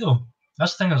juicy though.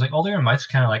 That's the thing. I was like, although your mouth's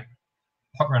kind of like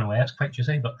puckering away, it's quite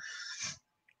juicy. But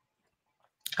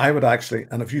I would actually,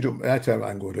 and if you don't, I tell you what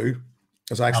I'm going to do,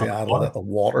 is Add a actually bit add of a water. little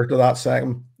water to that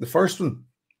second. The first one,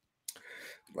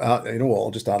 you know what,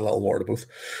 I'll just add a little water to both.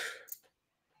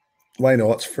 Why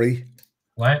not? It's free.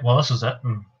 Right. Well, this is it.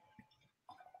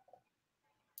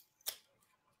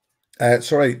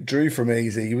 Sorry, Drew from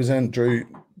AZ. He was in. Drew,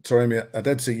 sorry, mate. I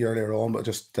did see you earlier on, but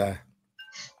just there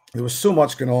was so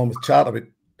much going on with chat about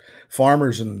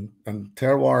farmers and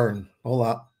terroir and all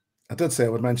that. I did say I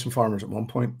would mention farmers at one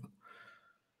point.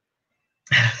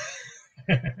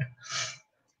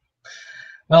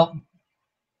 Well,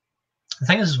 the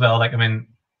thing is as well, like, I mean,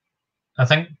 I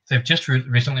think they've just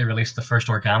recently released the first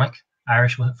organic,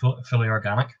 Irish fully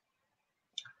organic.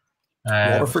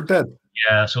 Waterford did.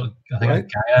 Yeah, so I think Right.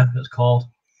 it's Gaia it's called.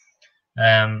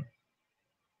 The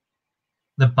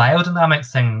biodynamic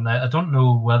thing, I don't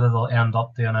know whether they'll end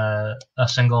up doing a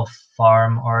single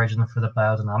farm origin for the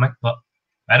biodynamic, but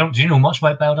do you know much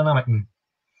about biodynamic?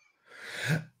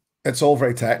 It's all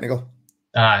very technical.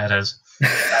 It is.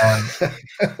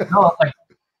 No, like,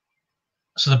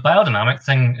 so the biodynamic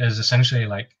thing is essentially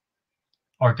like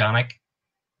organic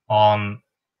on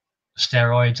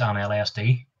steroids and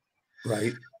LSD.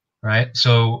 Right. Right.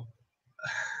 So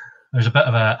there's a bit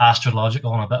of a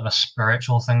astrological and a bit of a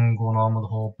spiritual thing going on with the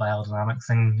whole biodynamic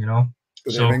thing, you know.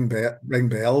 Do So they ring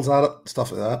bells at it,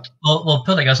 stuff like that? Well,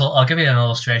 put like this, I'll give you an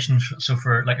illustration. So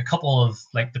for like a couple of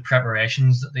like the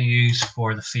preparations that they use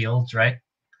for the fields, right?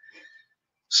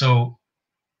 So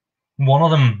one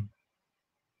of them,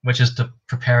 which is to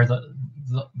prepare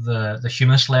the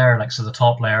humus layer, like so the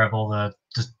top layer of all the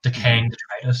decaying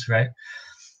detritus, right?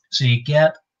 So you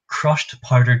get crushed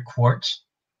powdered quartz,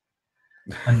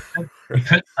 and you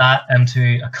put that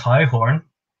into a cow horn,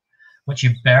 which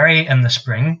you bury in the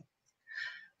spring.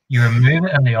 You remove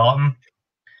it in the autumn,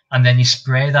 and then you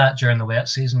spray that during the wet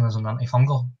season as an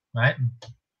antifungal, right?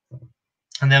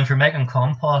 And then for making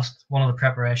compost, one of the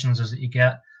preparations is that you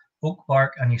get oak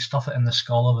bark and you stuff it in the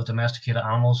skull of a domesticated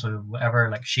animal, so whatever,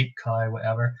 like sheep, cow,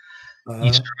 whatever.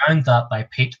 You surround that by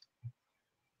peat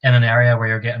in an area where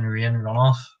you're getting rain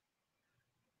runoff.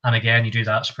 And again, you do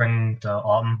that spring to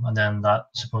autumn, and then that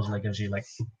supposedly gives you like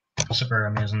super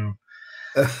amazing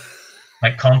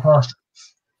like compost.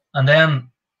 And then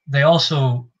they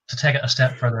also, to take it a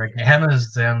step further again,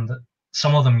 is then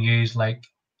some of them use like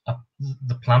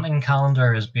the planting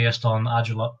calendar is based on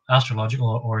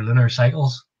astrological or lunar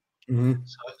cycles.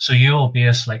 So you'll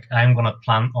base like, I'm going to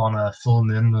plant on a full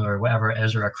moon or whatever it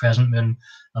is, or a crescent moon,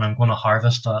 and I'm going to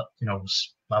harvest at, you know,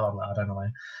 blah blah blah. I don't know.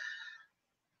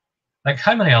 Like,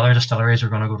 how many other distilleries are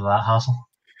going to go to that hassle?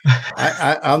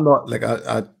 I'm not like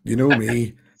I you know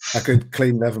me. I could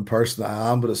clean living person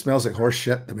I am, but it smells like horse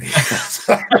shit to me.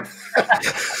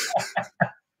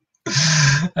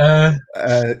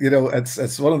 You know,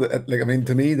 it's one of the, like, I mean,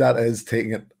 to me that is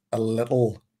taking it a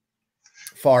little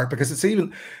far, because it's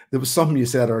even, there was something you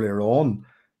said earlier on,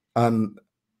 and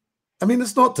I mean,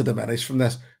 it's not to diminish from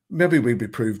this. Maybe we'd be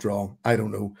proved wrong. I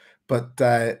don't know, but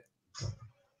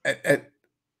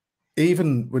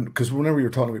even when, because whenever you were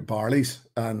talking about barleys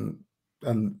and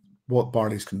what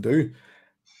barleys can do,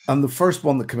 and the first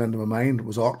one that came into my mind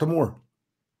was Octomore.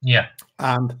 Yeah.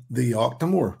 And the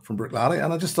Octomore from Brookladdy.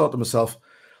 And I just thought to myself,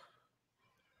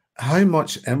 how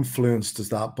much influence does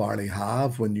that barley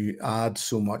have when you add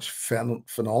so much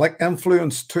phenolic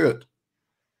influence to it,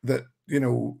 that, you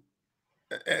know,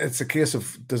 it's a case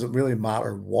of, does it really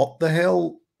matter what the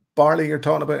hell barley you're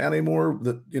talking about anymore?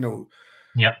 That, you know,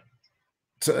 yeah.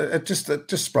 So it just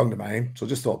sprung to mind. So I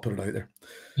just thought I'd put it out there.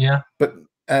 Yeah. But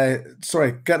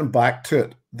sorry, getting back to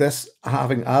it, this,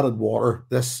 having added water,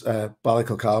 this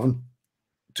Ballycalcavan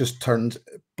just turned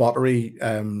buttery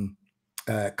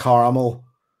caramel,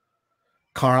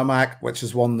 Caramac, which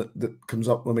is one that comes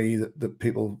up with me that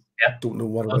people don't know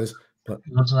what it is. But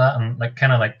loads of that, and like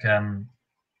kind of like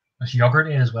it's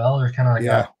yogurty as well, or kind of like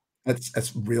that.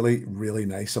 It's really, really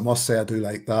nice. I must say I do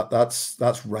like that.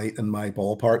 That's right in my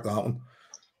ballpark, that one.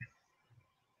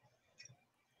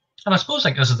 And I suppose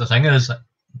like this is the thing is that,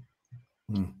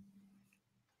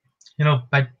 you know,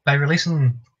 by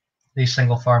releasing these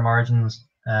single farm origins,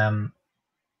 you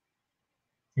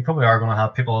probably are going to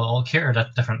have people all cater to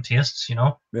different tastes, you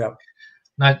know. Yeah.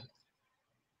 Now,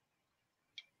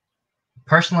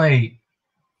 personally,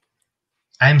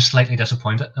 I'm slightly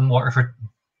disappointed in Waterford,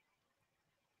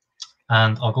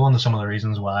 and I'll go into some of the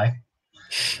reasons why.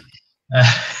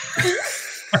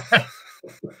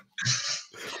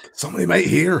 Somebody might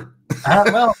hear.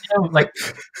 Well, you know, like,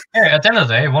 at the end of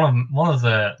the day, one of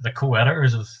the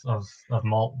co-editors of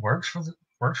Malt works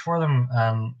for them,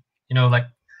 and you know, like,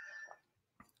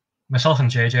 myself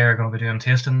and JJ are going to be doing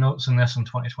tasting notes in this in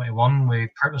 2021. We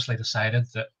purposely decided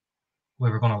that we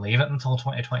were going to leave it until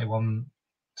 2021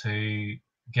 to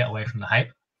get away from the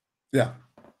hype. Yeah.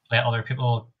 Let other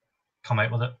people come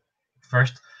out with it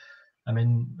first. I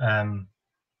mean, to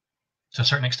a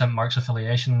certain extent, Mark's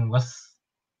affiliation with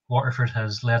Waterford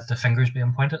has led to fingers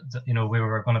being pointed that, you know, we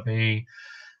were going to be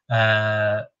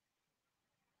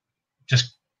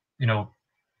just, you know,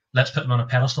 let's put them on a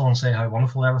pedestal and say how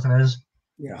wonderful everything is.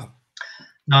 Yeah.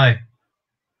 Now,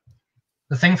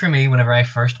 the thing for me whenever I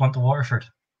first went to Waterford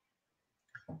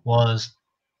was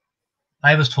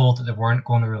I was told that they weren't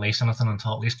going to release anything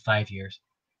until at least 5 years.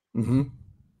 Mm-hmm.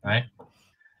 Right?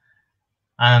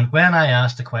 And when I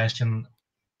asked the question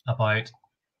about,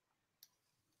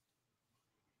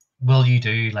 will you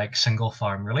do like single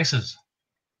farm releases?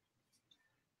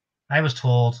 I was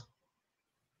told,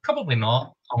 probably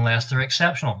not, unless they're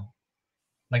exceptional.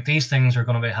 Like these things are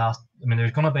going to be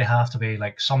there's going to have to be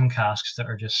like some casks that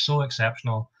are just so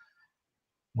exceptional,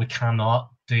 we cannot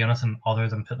do anything other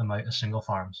than put them out as single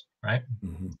farms, right?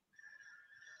 Mm-hmm.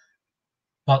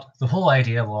 But the whole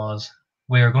idea was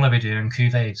we are going to be doing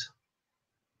cuvées,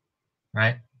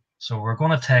 right? So we're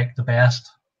going to take the best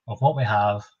of what we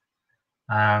have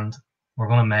and we're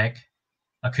going to make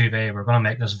a cuvée. We're going to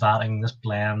make this vatting, this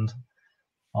blend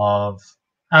of,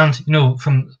 and, you know,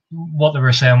 from what they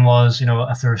were saying was, you know,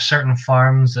 if there are certain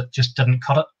farms that just didn't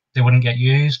cut it, they wouldn't get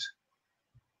used,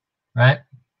 right?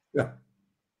 Yeah.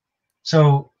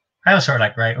 So I was sort of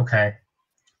like, right, okay.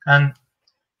 And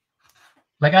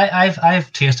like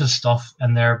I've tasted stuff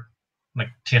in their like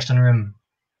tasting room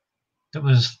that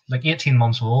was like 18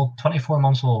 months old, 24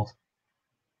 months old.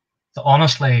 That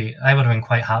honestly, I would have been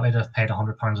quite happy to have paid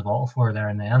 £100 a bottle for there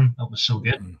and then. It was so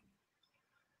good. Mm-hmm.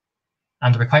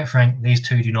 And to be quite frank, these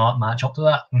two do not match up to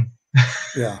that.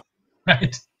 Yeah.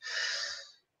 Right.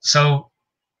 So,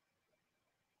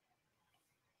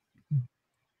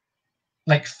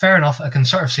 like, fair enough. I can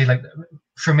sort of see, like,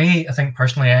 for me, I think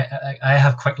personally, I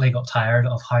have quickly got tired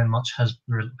of how much has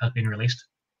been released.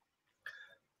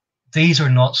 These are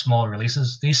not small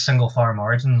releases. These single farm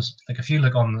origins, like if you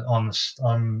look on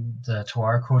the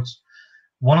Terroir codes,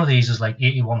 one of these is like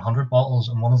 8,100 bottles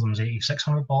and one of them is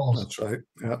 8,600 bottles. That's right.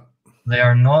 Yeah. They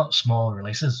are not small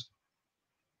releases.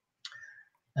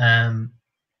 Now,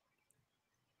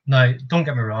 don't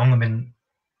get me wrong. I mean,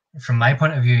 from my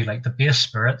point of view, like the base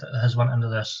spirit that has went into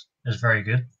this is very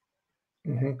good.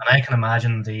 Mm-hmm. And I can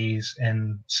imagine these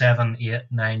in 7, 8,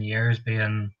 9 years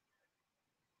being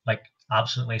like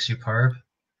absolutely superb.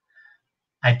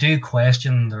 I do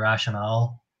question the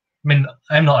rationale. I mean,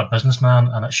 I'm not a businessman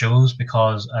and it shows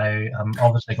because I am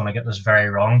obviously going to get this very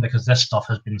wrong because this stuff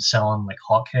has been selling like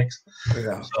hotcakes.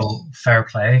 Yeah. So fair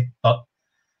play. But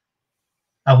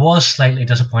I was slightly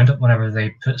disappointed whenever they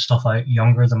put stuff out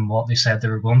younger than what they said they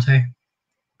were going to.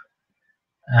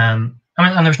 I mean,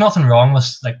 and there's nothing wrong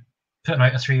with like putting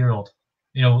out a 3-year-old.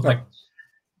 You know, like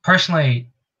personally,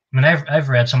 I mean, I've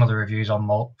read some of the reviews on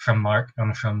malt from Mark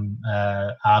and from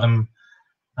Adam,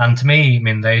 and to me, I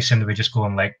mean, they seem to be just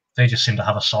going like they just seem to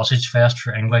have a sausage fest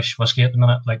for English whiskey at the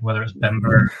minute, like whether it's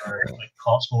Bimber or like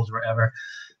Cotswolds or whatever,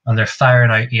 and they're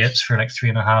firing out 8s for like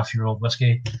 3.5-year-old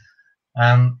whiskey.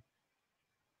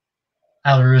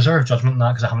 I'll reserve judgment on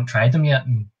that because I haven't tried them yet,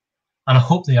 and I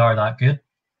hope they are that good.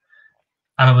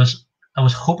 And I was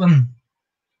hoping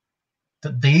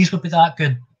that these would be that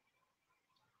good.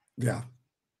 Yeah.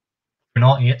 They're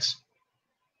not 8s.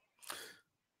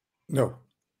 No.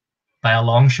 By a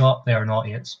long shot, they are not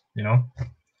 8s, you know.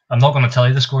 I'm not going to tell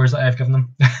you the scores that I've given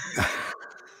them.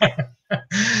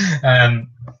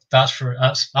 That's for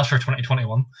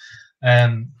 2021.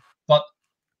 But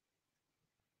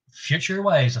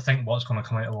future-wise, I think what's going to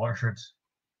come out of Waterford,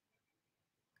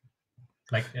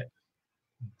 like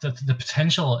the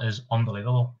potential is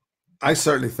unbelievable. I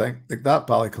certainly think like that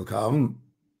Ballyclacavin.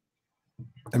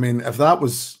 I mean, if that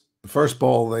was the first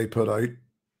ball they put out,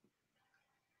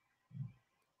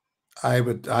 I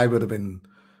would have been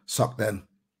sucked in.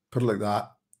 Put it like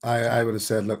that. I would have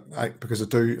said, look, because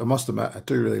I must admit, I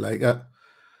do really like it.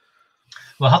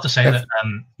 Well, I have to say that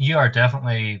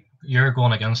you're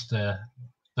going against the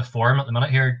form at the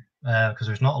minute here because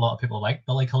there's not a lot of people like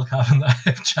Ballyclacavin that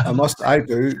I've chatted. I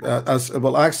do.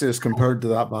 Actually, as compared to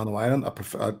that Bannow Island, I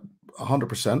prefer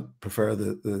 100% prefer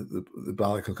the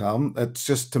Ballyclacavin. It's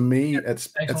just, to me, it's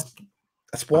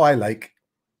what I like.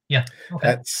 Yeah.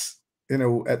 Okay. It's, you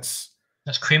know, it's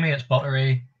creamy, it's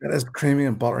buttery. It is creamy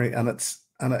and buttery, and it's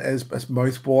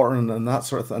mouth watering and that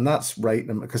sort of thing. And that's right,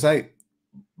 because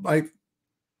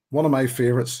one of my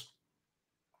favorites,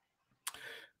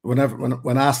 when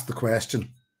asked the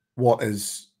question, what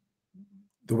is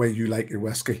the way you like your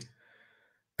whiskey?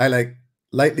 I like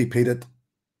lightly peated,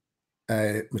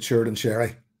 matured in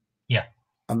sherry. Yeah.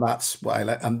 And that's what I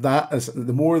like. And that is,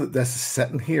 the more that this is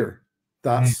sitting here,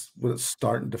 that's what it's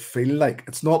starting to feel like.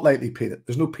 It's not lightly peated.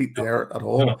 There's no peat there at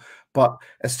all. No. But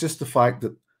it's just the fact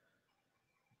that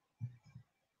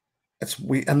it's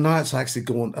we and now it's actually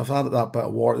going. I've added that bit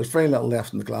of water. There's very little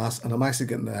left in the glass, and I'm actually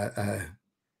getting a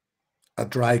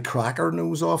dry cracker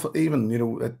nose off it. Even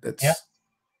it's Yeah.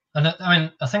 And I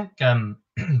mean, I think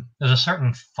there's a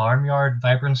certain farmyard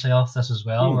vibrancy of this as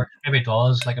well, where it maybe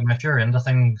does. Like, I mean, if you're into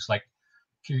things like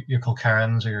your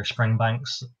Kilkerrans or your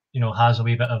Springbanks, has a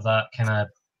wee bit of that kind of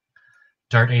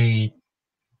dirty.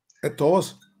 It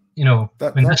does. I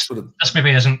mean, this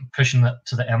maybe isn't pushing it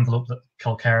to the envelope that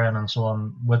Kilkerran and so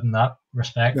on would in that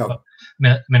respect. No. But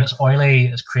I mean, it's oily,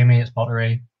 it's creamy, it's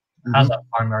buttery, has that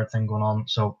farmyard thing going on.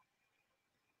 So,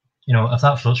 if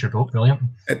that floats your boat, brilliant.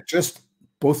 It just,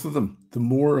 both of them, the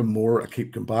more and more I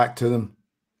keep coming back to them,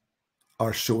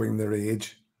 are showing their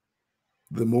age.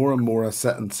 The more and more I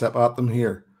sit and sip at them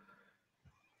here,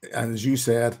 and as you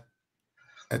said,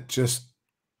 it just,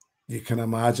 you can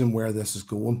imagine where this is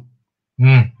going.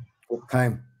 With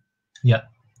time. Yeah.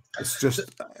 It's just,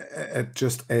 it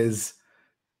just is.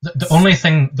 The only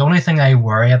thing I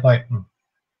worry about,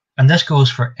 and this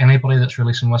goes for anybody that's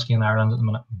releasing whiskey in Ireland at the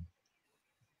minute.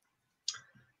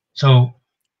 So,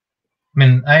 I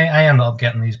mean, I ended up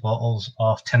getting these bottles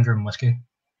of Tyndrum whiskey,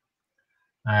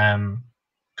 because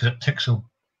it took so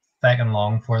fucking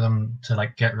long for them to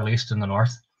like get released in the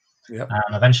north. Yep.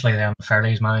 And eventually then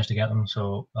Fairley's managed to get them,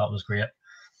 so that was great.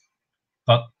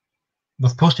 But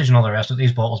with postage and all the rest of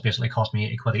these bottles basically cost me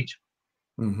 80 quid each.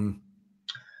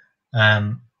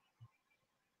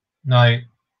 Now,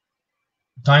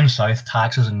 down south,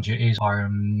 taxes and duties are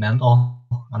mental,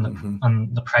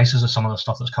 and the prices of some of the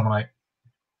stuff that's coming out.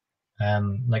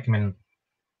 Like, I mean,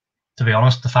 to be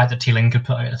honest, the fact that Teeling could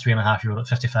put out a 3.5 euro at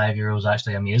 55 euros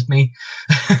actually amazed me,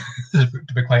 to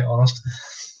be quite honest.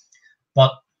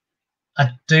 But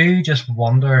I do just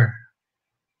wonder,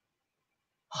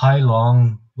 how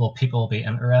long will people be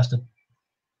interested?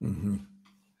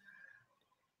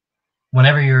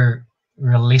 Whenever you're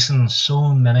releasing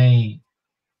so many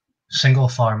single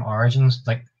farm origins,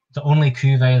 like the only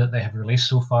cuvee that they have released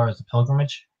so far is the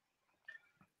Pilgrimage,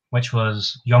 which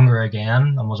was younger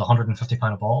again and was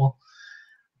 £150 a bottle,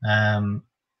 and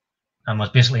was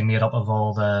basically made up of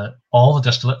all the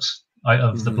distillates out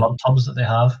of the blood tubs that they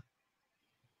have.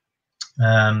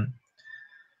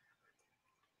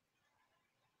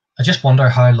 I just wonder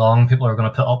how long people are going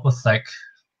to put up with, like,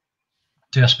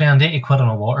 do I spend 80 quid on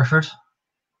a Waterford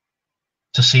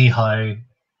to see how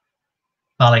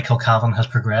Ballykilcavan has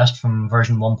progressed from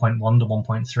version 1.1 to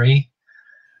 1.3?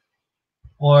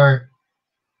 Or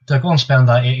do I go and spend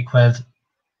that 80 quid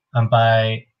and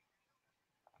buy,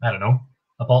 I don't know,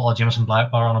 a bottle of Jameson Black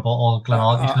Bar and a bottle of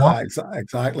Glenallachie?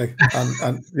 Exactly.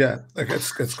 and yeah, like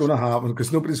it's going to happen,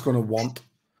 because nobody's going to want,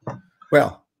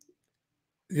 well,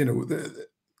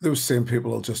 those same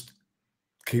people will just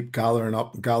keep gathering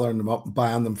them up and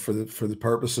buying them for the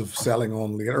purpose of selling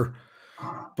on later.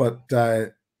 But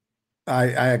I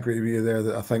agree with you there,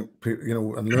 that I think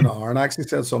people, and Luna Arn actually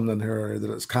said something here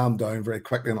that it's calmed down very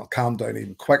quickly, and it'll calm down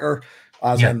even quicker,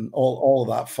 as in all of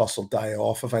that fuss will die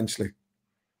off eventually.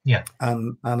 Yeah.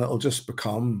 And it'll just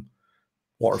become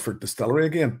Waterford Distillery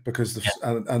again, because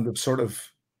they've sort of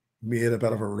made a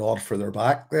bit of a rod for their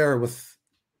back there with.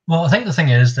 Well, I think the thing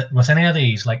is that with any of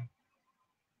these, like,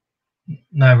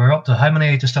 now we're up to how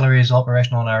many distilleries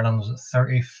operational in Ireland? Was it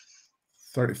 30?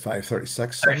 35,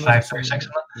 36. 35, 36.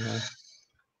 Yeah.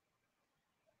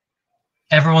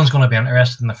 Everyone's going to be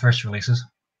interested in the first releases.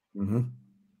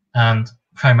 And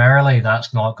primarily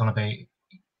that's not going to be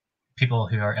people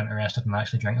who are interested in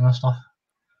actually drinking this stuff.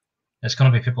 It's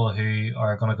going to be people who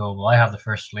are going to go, well, I have the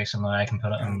first release and now I can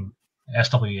put it in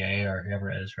SWA or whoever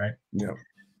it is, right? Yeah.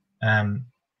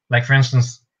 Like, for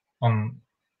instance, on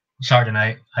Saturday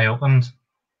night, I opened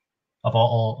a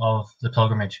bottle of the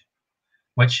Pilgrimage,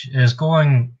 which is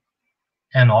going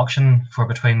in auction for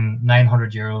between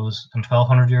 900 euros and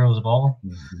 1,200 euros a bottle.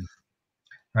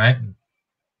 Right?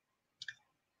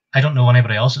 I don't know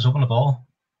anybody else that's opened a bottle.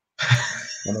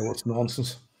 I know, it's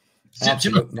nonsense.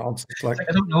 Absolute nonsense. Like,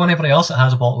 I don't know anybody else that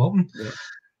has a bottle open.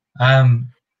 Yeah.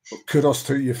 Kudos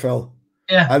to you, Phil.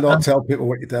 Yeah. I'll not tell people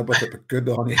what you did with it, but good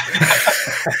on you.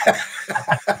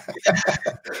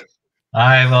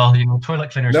 Well,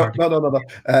 toilet cleaners. No.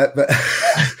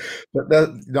 But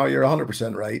no, you're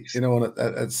 100% right. And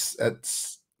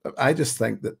it's. I just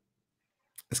think that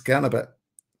it's getting a bit.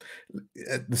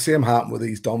 The same happened with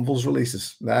these Dunville's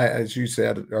releases. Now, as you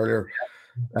said earlier,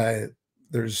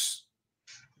 there's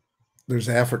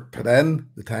effort put in,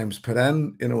 the time's put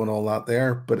in, and all that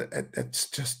there. But it's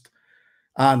just,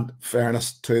 And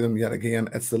fairness to them, yet again,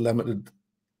 it's the limited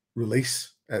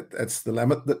release. It's the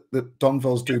limit that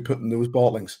Dunvilles do put in those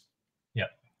bottlings. Yeah.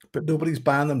 But nobody's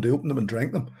buying them to open them and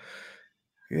drink them.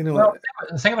 You know. Well,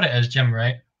 the thing about it is, Jim,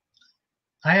 right?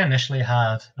 I initially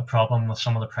had a problem with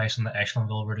some of the pricing that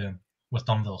Echelonville were doing with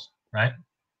Dunvilles, right?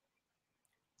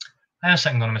 I was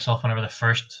sitting going to myself whenever the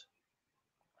first.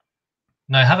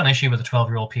 Now, I have an issue with the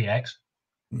 12-year-old PX,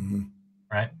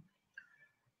 right?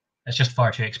 It's just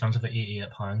far too expensive at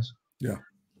 £88. Yeah.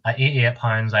 At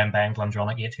 £88, I'm buying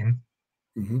Glendronach 18,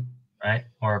 right?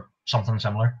 Or something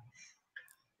similar.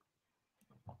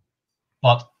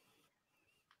 But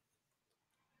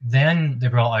then they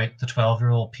brought out the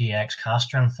 12-year-old PX cast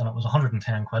strength, and it was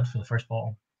 110 quid for the first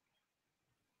bottle.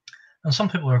 And some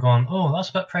people were going, oh, that's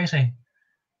a bit pricey.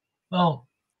 Well,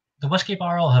 the Whiskey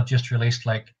Barrel have just released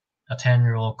like a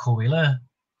 10-year-old Coela,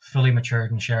 fully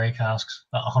matured in sherry casks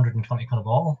at 120 quid a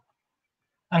bottle.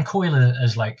 And Coela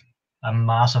is like a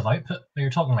massive output.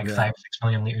 You're talking like 5-6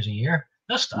 million litres a year.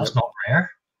 That's not rare.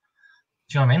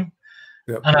 Do you know what I mean?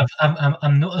 Yep. And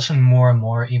I'm noticing more and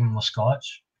more, even with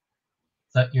Scotch,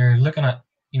 that you're looking at,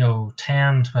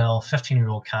 10, 12,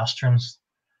 15-year-old cast strengths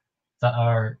that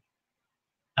are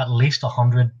at least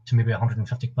 100 to maybe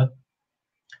 150 quid.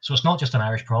 So it's not just an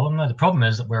Irish problem now. The problem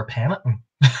is that we're paying it.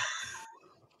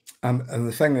 And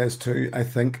the thing is too, I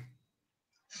think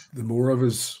the more of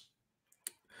us,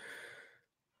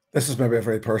 this is maybe a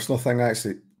very personal thing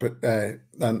actually, but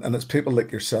and it's people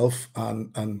like yourself and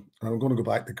I'm going to go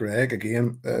back to Greg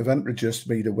again, have introduced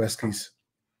me to whiskies,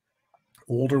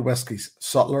 older whiskies,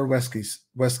 subtler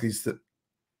whiskies that,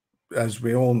 as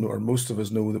we all know, or most of us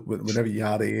know, that whenever you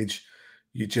add age,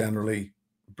 you generally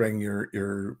bring your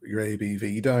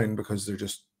ABV down because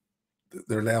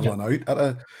they're leveling out at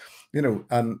a,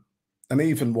 and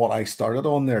even what I started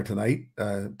on there tonight,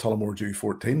 Tullamore Dew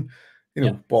 14,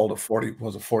 balled at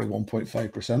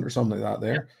 41.5% or something like that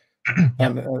there.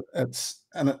 And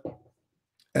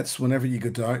it's whenever you go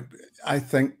down, I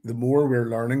think the more we're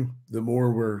learning, the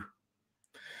more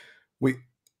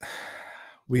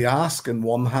we ask in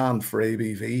one hand for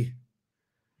ABV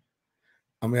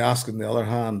and we ask in the other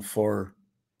hand for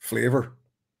flavor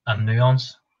and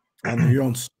nuance.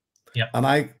 Yeah. And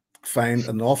I find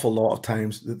an awful lot of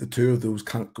times that the two of those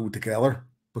can't go together,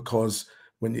 because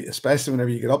especially whenever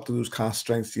you get up to those cast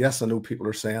strengths, yes, I know people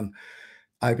are saying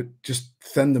I would just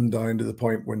thin them down to the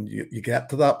point when you get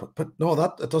to that, but no,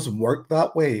 it doesn't work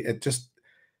that way. It just,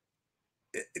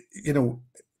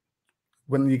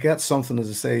 when you get something, as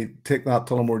I say, take that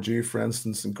Tullamore Dew, for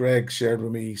instance, and Greg shared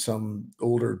with me some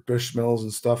older Bushmills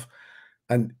and stuff,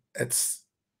 and it's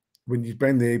when you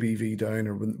bring the ABV down,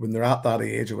 or when they're at that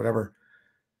age or whatever,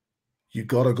 you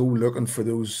got to go looking for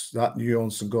that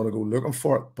nuance and got to go looking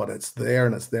for it, but it's there,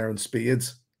 and it's there in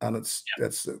spades, and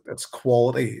it's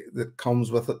quality that comes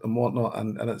with it and whatnot,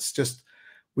 and it's just,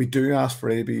 we do ask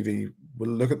for ABV. We'll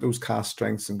look at those cast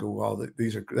strengths and go, well,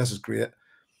 this is great.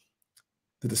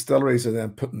 The distilleries are then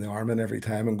putting the arm in every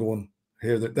time and going,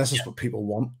 here, this is what people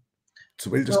want, so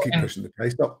we'll just keep pushing the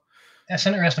price up. It's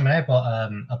interesting. When I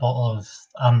bought a bottle of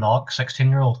Amnock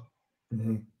 16-year-old,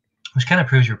 which kind of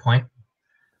proves your point,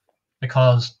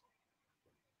 because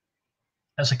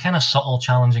it's a kind of subtle,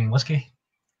 challenging whiskey,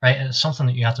 right? It's something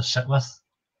that you have to sit with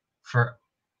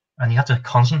and you have to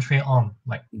concentrate on.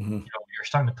 Like, you're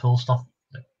starting to pull stuff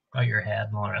out of your head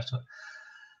and all the rest of it.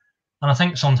 And I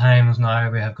think sometimes now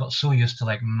we have got so used to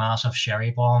like massive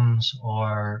sherry bombs,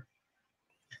 or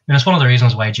it's one of the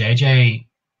reasons why JJ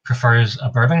prefers a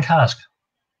bourbon cask,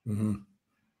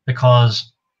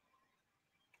 because,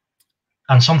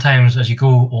 and sometimes as you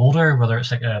go older, whether it's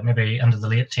like maybe into the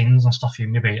late teens and stuff, you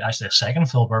maybe actually a second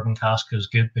fill bourbon cask is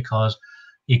good, because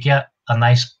you get a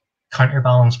nice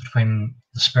counterbalance between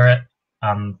the spirit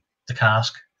and the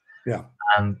cask,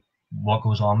 and what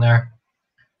goes on there,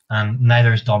 and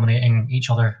neither is dominating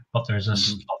each other, but there's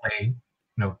this lovely,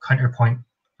 counterpoint.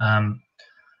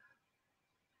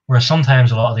 Whereas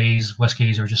sometimes a lot of these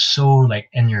whiskies are just so like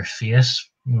in your face,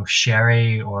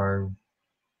 sherry, or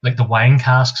like the wine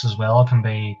casks as well can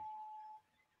be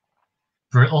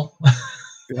brutal.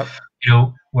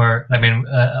 Where, I mean,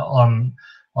 on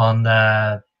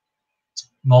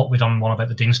malt, we done one about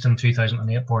the Deanston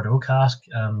 2008 Bordeaux cask,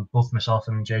 and both myself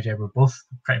and JJ were both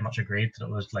pretty much agreed that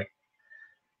it was like,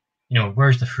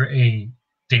 where's the fruity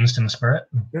Deanston spirit?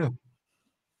 Yeah.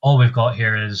 All we've got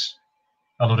here is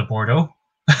a load of Bordeaux.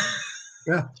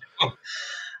 Yeah.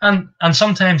 And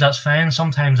sometimes that's fine.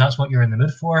 Sometimes that's what you're in the mood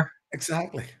for.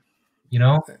 Exactly.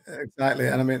 Exactly.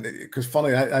 And I mean, because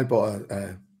funny, I bought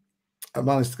I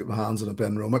managed to get my hands on a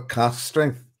Ben Romick cask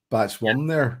strength batch 1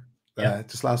 there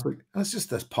just last week. And it's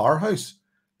just this powerhouse.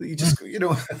 that you just, you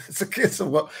know, it's a case of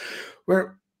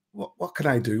what can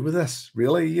I do with this?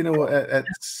 Really, you know,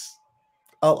 it's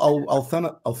I'll thin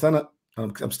it,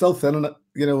 I'm still thinning it,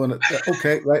 you know, and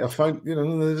okay, right, I found, you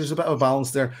know, there's a bit of a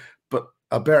balance there, but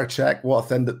I better check what I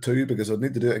thinned it to because I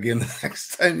need to do it again the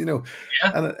next time, you know,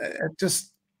 Yeah, and it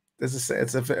just, as I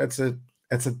say,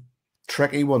 it's a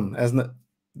tricky one, isn't it?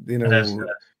 You it is. know,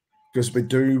 because we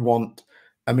do want.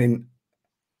 I mean,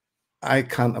 I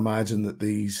can't imagine that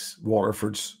these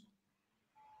Waterfords.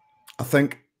 I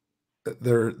think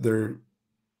that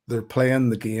they're playing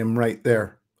the game right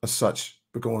there as such.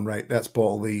 We're going right. Let's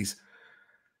bottle these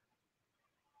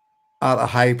at a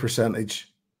high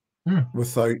percentage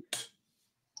without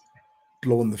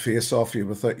blowing the face off you.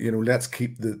 Without, you know, let's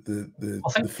keep I think the the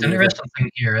flavor. interesting thing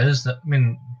here is that, I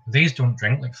mean, these don't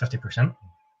drink like 50%,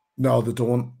 No, they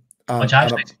don't.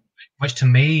 which to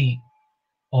me,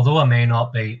 although I may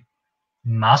not be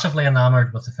massively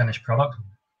enamored with the finished product,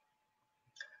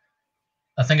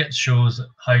 I think it shows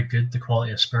how good the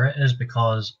quality of spirit is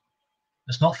because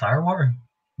it's not firewater.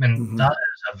 I mean, that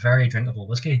is a very drinkable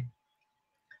whiskey.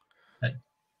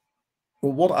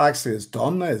 Well, what actually is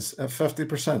done is at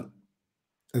 50%.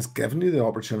 It's given you the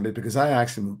opportunity because I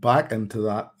actually went back into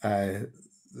that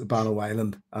the Bannow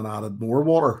Island and added more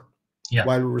water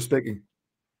while we were speaking,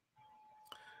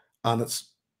 and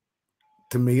it's,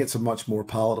 to me, it's a much more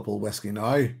palatable whiskey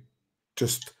now,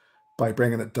 just by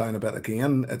bringing it down a bit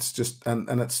again. It's just and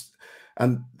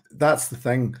that's the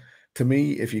thing to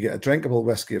me. If you get a drinkable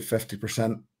whiskey at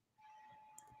 50%,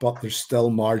 but there's still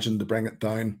margin to bring it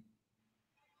down,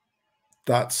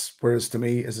 that's, whereas to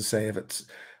me, as I say, if it's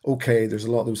okay, there's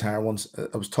a lot of those higher ones.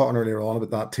 I was talking earlier on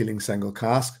about that Teeling single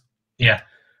cask. Yeah.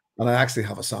 And I actually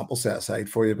have a sample set aside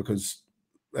for you because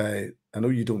I know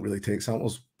you don't really take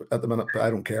samples at the minute, but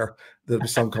I don't care. There'll be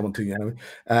some coming to you anyway.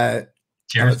 And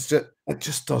it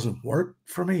just doesn't work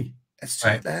for me. It's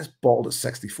just, it's bottled at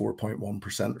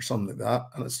 64.1% or something like that.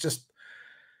 And it's just.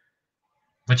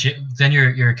 But then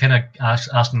you're kind of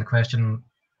asking the question,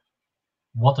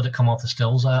 what did it come off the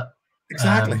stills at?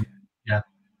 Exactly. Yeah.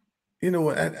 You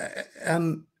know,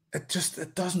 and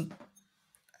it doesn't,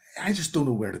 I just don't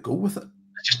know where to go with it.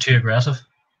 It's just too aggressive.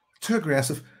 Too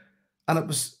aggressive. And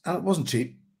it wasn't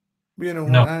cheap, you know,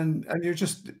 and you're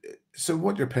just, so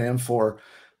what you're paying for,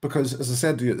 because as I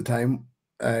said to you at the time,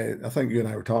 I think you and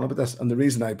I were talking about this, and the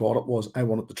reason I bought it was I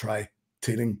wanted to try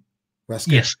Teeling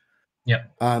whiskey. Yes. Yeah.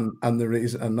 And the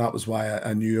reason, and that was why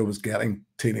I knew I was getting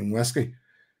Teeling whiskey.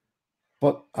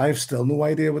 But I've still no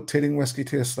idea what Teeling whiskey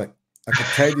tastes like. I could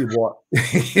tell you what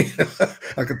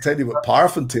I could tell you what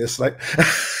paraffin tastes like.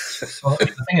 Well, the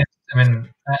thing is, I mean,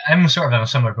 I'm sort of on a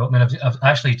similar boat. I mean, I've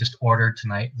actually just ordered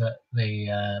tonight that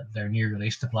their new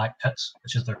release, the Black Pits,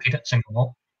 which is their peated single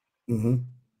malt.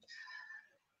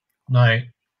 Now,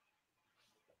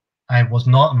 I was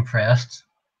not impressed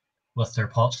with their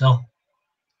pot still.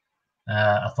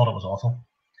 I thought it was awful.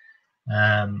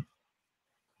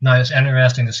 Now, it's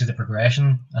interesting to see the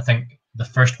progression. I think the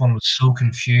first one was so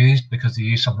confused because they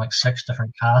used something like 6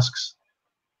 different casks,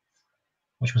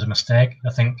 which was a mistake.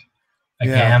 I think,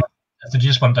 again, if they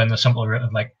just went down the simple route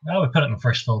of like, oh, we put it in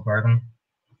first fill bourbon,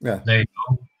 there you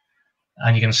go.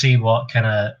 And you can see what kind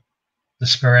of the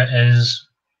spirit is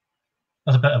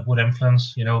with a bit of wood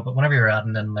influence, you know, but whenever you're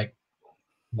adding in like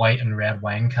white and red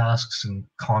wine casks and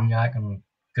cognac and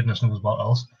goodness knows what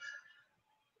else,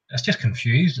 it's just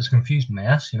confused. It's a confused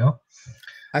mess, you know.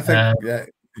 I think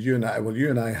you and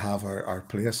I have our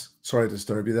place. Sorry to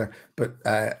disturb you there, but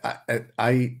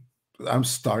I'm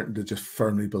starting to just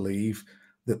firmly believe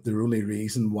that the only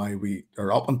reason why we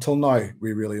are up until now,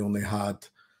 we really only had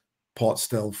pot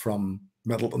still from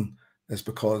Middleton is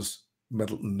because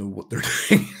Middleton know what they're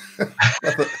doing.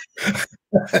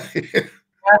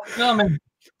 I mean,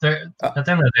 at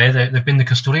the end of the day, they've been the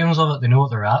custodians of it. They know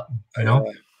what they're at, you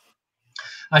know.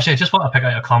 Actually, I just want to pick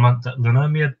out a comment that Luna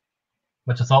made,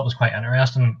 which I thought was quite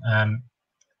interesting.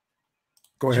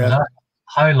 Go ahead.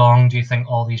 How long do you think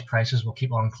all these prices will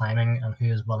keep on climbing, and who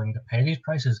is willing to pay these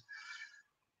prices?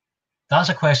 That's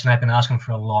a question I've been asking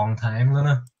for a long time,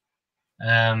 Luna.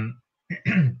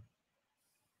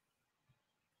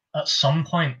 At some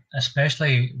point,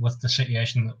 especially with the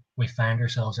situation that we find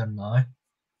ourselves in now,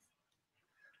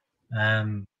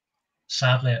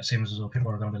 sadly, it seems as though people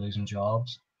are going to be losing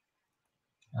jobs.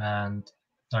 And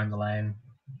down the line,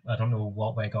 I don't know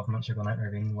what way governments are going to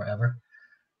intervene, whatever.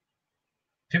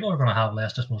 People are going to have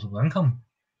less disposable income,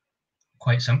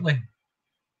 quite simply.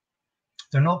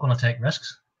 They're not going to take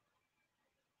risks.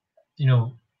 You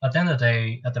know, at the end of the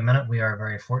day, at the minute, we are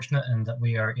very fortunate in that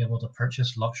we are able to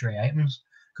purchase luxury items,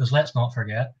 because let's not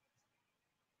forget,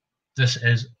 this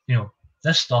is, you know,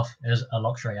 this stuff is a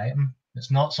luxury item.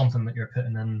 It's not something that you're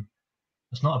putting in.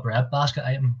 It's not a breadbasket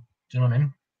item. Do you know what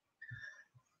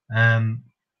I mean?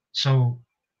 So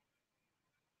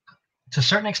to a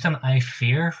certain extent, I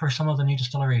fear for some of the new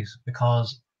distilleries,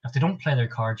 because if they don't play their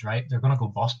cards right, they're going to go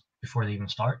bust before they even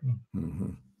start.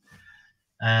 Mm-hmm.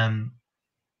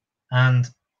 And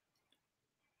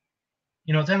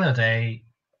you know, at the end of the day,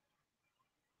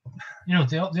 you know,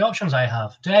 the options I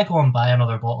have: do I go and buy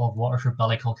another bottle of Waterford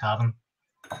Ballyculcavan,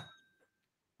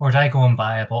 or do I go and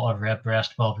buy a bottle of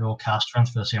Redbreast 12-year-old cask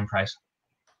strength for the same price?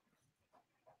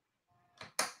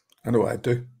 I know what I'd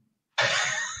do.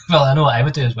 Well, I know what I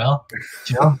would do as well.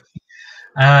 Do you know?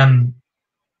 And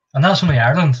that's only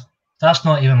Ireland. That's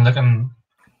not even looking.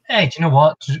 Hey, do you know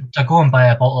what? To go and buy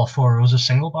a bottle of Four Roses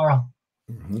single barrel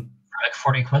Mm-hmm. for like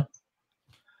 40 quid.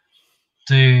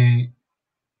 Do you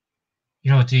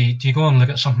go and look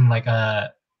at something like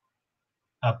a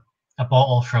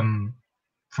bottle from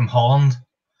Holland?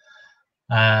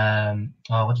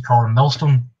 What do you call them?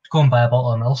 Millstone. Go and buy a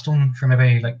bottle of Millstone for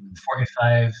maybe like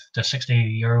 45 to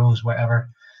 60 euros, whatever.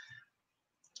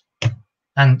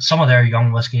 And some of their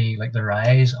young whiskey, like the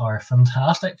ryes, are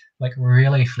fantastic, like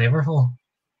really flavorful,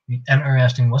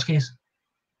 interesting whiskies.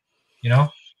 You know,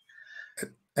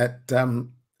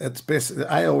 it's basically,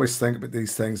 I always think about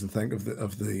these things and think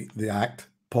of the act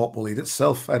 "Pop Will Eat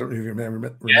Itself." I don't know if you remember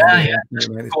it. Yeah. Just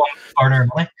go on harder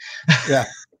money. Yeah,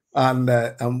 and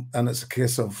it's a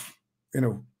case of, you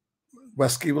know,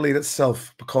 whiskey will eat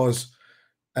itself, because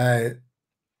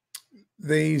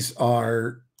these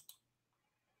are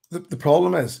the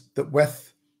problem is that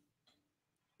with,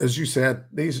 as you said,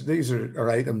 these are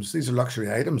items. These are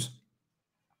luxury items,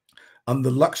 and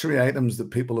the luxury items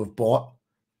that people have bought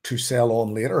to sell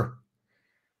on later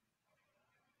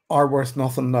are worth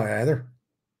nothing now either.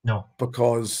 No,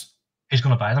 because who's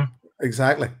going to buy them?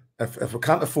 Exactly. If we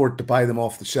can't afford to buy them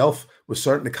off the shelf, we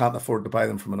certainly can't afford to buy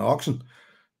them from an auction.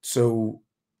 So,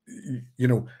 you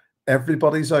know,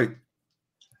 everybody's out.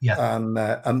 Yeah. And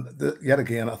yet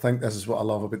again, I think this is what I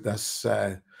love about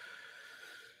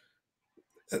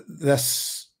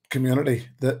this community,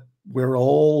 that we've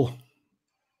all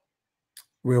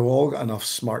got enough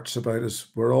smarts about us.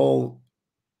 We're all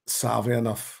savvy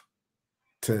enough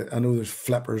to. I know there's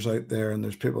flippers out there, and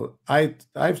there's people. I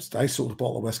sold a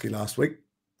bottle of whiskey last week.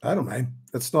 I don't mind.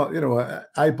 It's not, you know,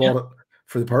 I bought it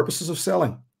for the purposes of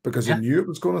selling, because I knew it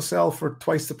was going to sell for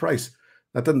twice the price.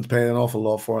 I didn't pay an awful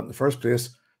lot for it in the first place.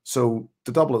 So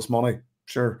to double its money,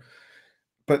 sure.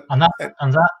 But and that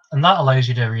allows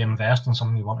you to reinvest in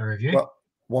something you want to review. Well,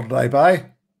 what did I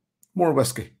buy? More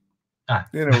whiskey.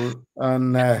 You know,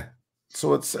 and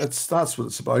so it's that's what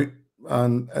it's about.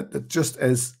 And it just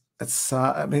is. It's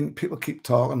sad. I mean, people keep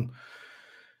talking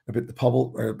about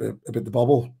the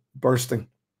bubble bursting.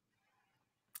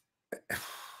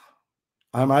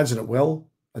 I imagine it will.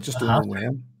 I just don't know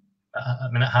when. I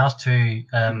mean, it has to. These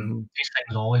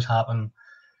things always happen.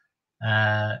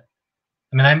 I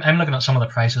mean, I'm looking at some of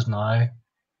the prices now.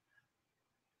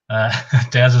 Des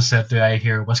has said, "Do I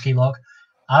hear whiskey lock?"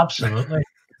 Absolutely.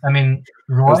 I mean,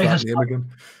 Roy has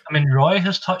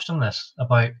touched on this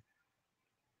about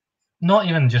not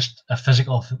even just a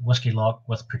physical whiskey lock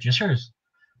with producers,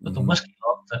 but the whiskey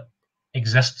lock that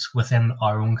exists within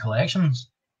our own collections.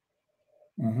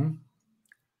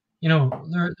 You know,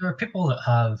 there are people that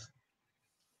have.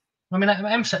 I mean,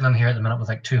 I'm sitting in here at the minute with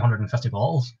like 250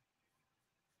 bottles,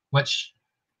 which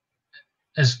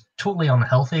is totally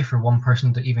unhealthy for one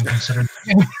person to even consider.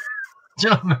 Do you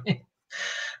know what I mean?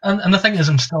 And the thing is,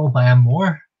 I'm still buying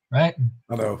more, right?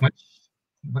 I know.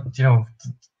 But you know,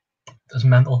 it's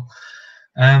mental.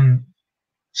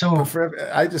 So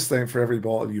I just think for every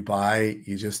bottle you buy,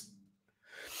 you just.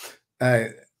 I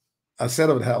said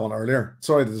I would hit on earlier.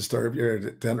 Sorry to disturb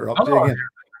you, to interrupt you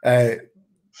again.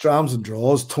 Drams and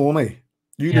Draws, Tony.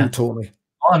 You know Tony.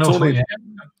 Oh, no,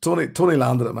 Tony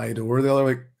landed at my door the other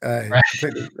week.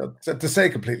 To say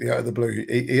completely out of the blue,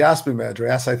 he asked me my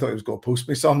address. I thought he was going to post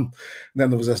me some. And then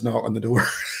there was this knock on the door.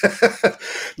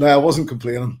 Now, I wasn't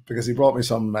complaining, because he brought me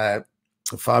some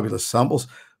fabulous samples.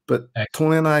 But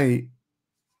Tony and I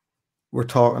were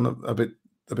talking about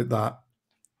that.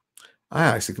 I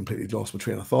actually completely lost my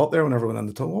train of thought there when everyone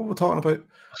ended talking. What were we talking about?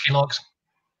 Whiskey locks.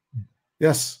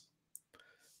 Yes.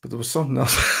 But there was something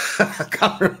else. I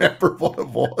can't remember what it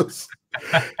was.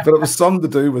 But it was something to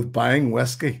do with buying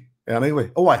whiskey.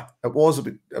 Anyway. Oh, it was a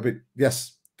bit,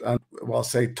 yes. And well, I'll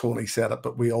say Tony said it,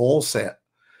 but we all say it.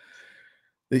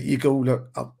 That you go, look,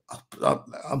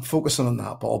 I'm focusing on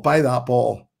that bottle. Buy that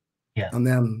bottle. Yeah. And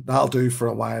then that'll do for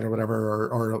a while or whatever.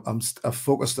 Or I'm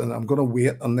focused and I'm going to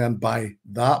wait and then buy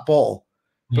that bottle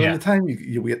But in the time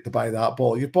you wait to buy that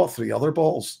bottle, you've bought 3 other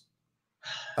bottles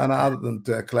and added them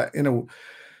to collect, you know.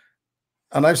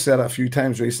 And I've said it a few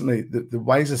times recently, the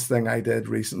wisest thing I did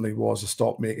recently was to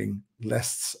stop making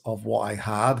lists of what I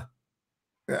had.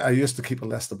 I used to keep a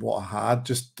list of what I had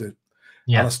just to,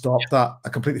 and I stopped that. I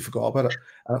completely forgot about it.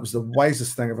 And it was the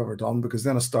wisest thing I've ever done, because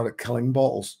then I started killing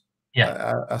bottles.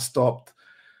 I stopped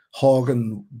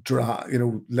hogging, you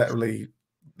know, literally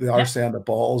the arse end of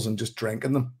bottles and just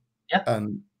drinking them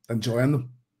and enjoying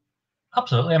them.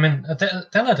 Absolutely. I mean, at the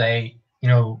end of the day, you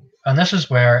know, and this is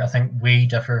where I think we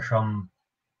differ from,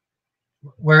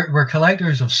 we're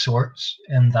collectors of sorts,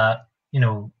 in that, you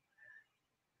know,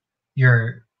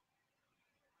 you're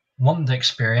wanting to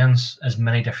experience as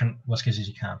many different whiskies as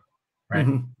you can, right?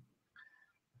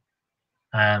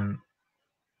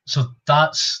 So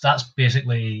that's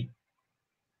basically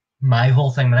my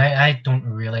whole thing. I don't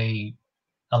really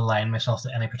align myself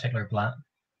to any particular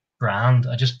brand.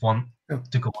 I just want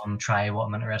to go and try what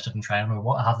I'm interested in trying, or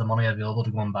what I have the money available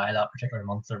to go and buy that particular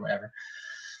month or whatever.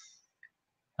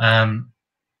 And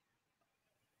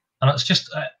it's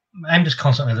just, I'm just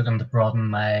constantly looking to broaden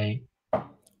my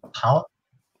palette,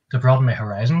 to broaden my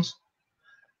horizons.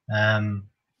 I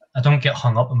don't get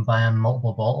hung up on buying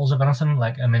multiple bottles of anything.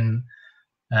 Like, I mean,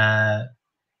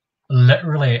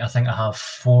 literally, I think I have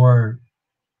four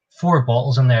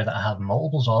bottles in there that I have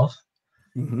multiples of.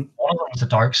 One of them is the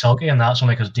Dark Silky, and that's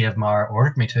only because Dave Marr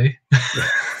ordered me to.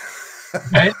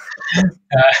 Right?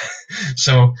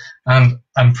 So, and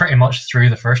I'm pretty much through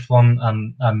the first one,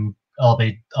 and I'll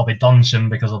be done soon,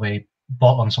 because I'll be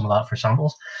bottling some of that for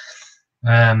samples.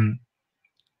 I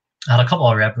had a couple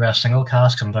of Redbreast single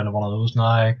casks. I'm down to one of those now.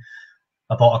 I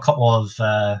bought a couple of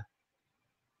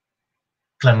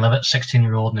Glenlivet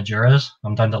 16-year-old Maduras.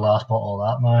 I'm down to the last bottle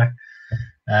of that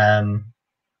now.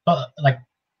 But like,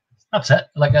 that's it.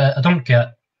 Like, I don't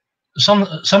get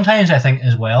sometimes I think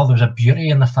as well, there's a beauty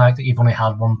in the fact that you've only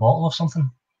had one bottle of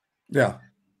something. Yeah.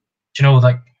 Do you know,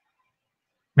 like,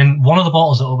 I mean, one of the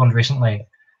bottles that opened recently,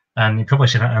 and you've probably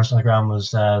seen it on Instagram,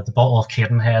 was the bottle of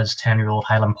Cadenhead's 10-year-old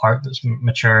Highland Park that's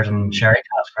matured in sherry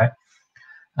cask, right?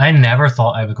 I never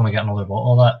thought I was going to get another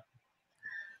bottle of that.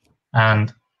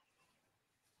 And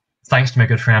thanks to my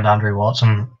good friend Andrew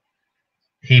Watson,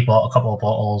 he bought a couple of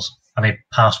bottles and he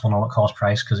passed one on at cost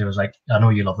price, because he was like, I know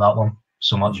you love that one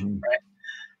so much, right?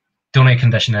 The only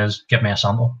condition is give me a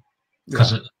sample,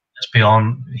 because it's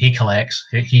beyond, he collects,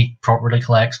 he properly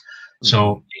collects.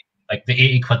 So like the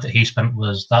 80 quid that he spent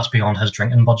that's beyond his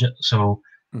drinking budget. So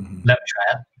let me try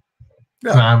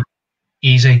it. And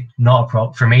easy, not a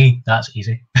problem. For me, that's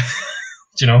easy.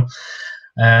 Do you know?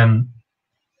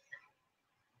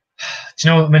 Do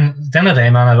you know, I mean, at the end of the day,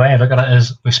 man, the way I look at it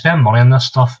is, we spend money on this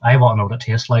stuff. I want to know what it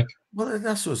tastes like. Well,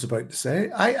 that's what I was about to say.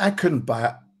 I couldn't buy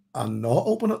it and not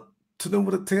open it to know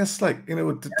what it tastes like. You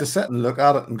know, to sit and look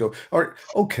at it and go, all right,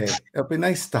 okay, it'd be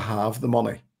nice to have the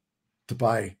money to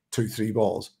buy 2-3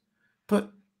 bottles.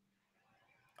 But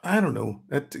I don't know.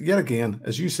 Yet again,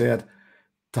 as you said,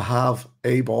 to have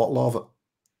a bottle of it,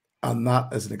 and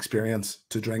that is an experience,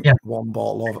 to drink one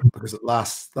bottle of it, because it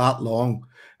lasts that long.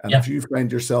 And if you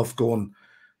find yourself going,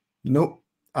 nope,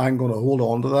 I'm going to hold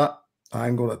on to that,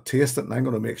 I'm going to taste it, and I'm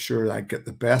going to make sure I get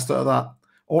the best out of that.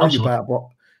 Or you buy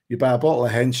a bottle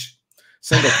of Hench,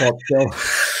 single pot still,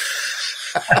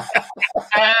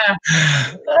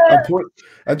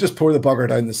 and just pour the bugger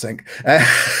down the sink.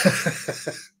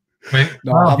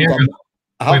 No,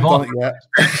 I haven't done it yet.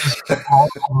 All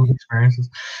those experiences.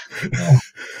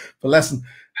 But listen,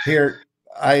 here,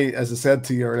 as I said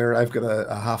to you earlier, I've got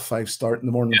a 5:30 start in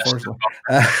the morning, unfortunately.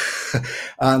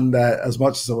 And as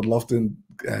much as I would love to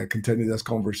continue this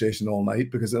conversation all night,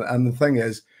 because, and the thing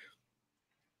is,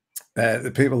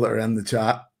 the people that are in the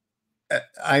chat,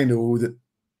 I know that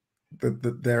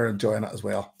they're enjoying it as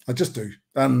well. I just do,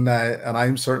 and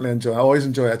I'm certainly enjoying. I always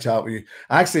enjoy a chat with you.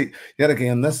 Actually, yet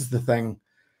again, this is the thing.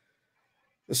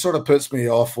 It sort of puts me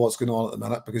off what's going on at the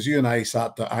minute, because you and I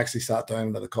actually sat down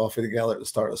and had a coffee together at the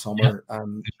start of summer,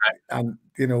 and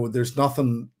you know, there's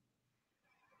nothing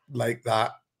like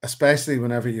that, especially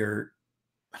whenever you're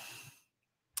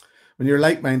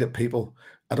like-minded people.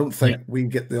 I don't think we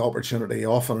get the opportunity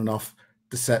often enough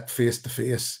to sit face to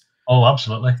face. Oh,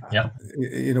 absolutely. Yeah.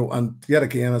 You know, and yet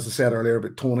again, as I said earlier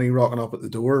about Tony rocking up at the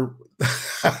door,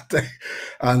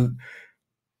 and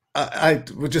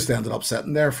we just ended up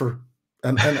sitting there for.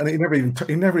 And he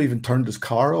never even turned his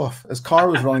car off. His car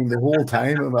was running the whole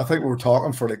time, and I think we were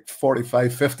talking for like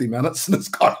 45-50 minutes, and his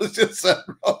car was just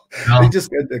sitting on. He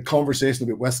just get a conversation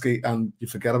about whiskey, and you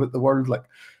forget about the world. Like,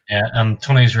 yeah, and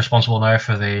Tony's responsible now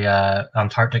for the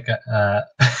Antarctic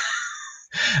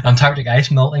Antarctic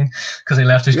ice melting because he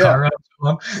left his car running.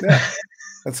 Yeah,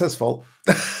 that's his fault.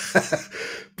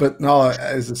 But no,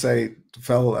 as I say,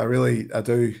 Phil, I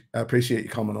do appreciate you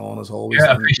coming on as always.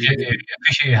 Yeah, I appreciate you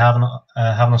having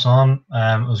us on.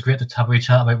 It was great to have a wee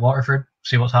chat about Waterford,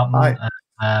 see what's happening.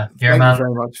 Here, thank man. you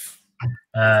very much.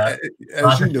 As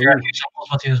you know,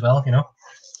 with you as well, you know.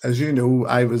 As you know,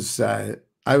 I was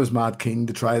mad keen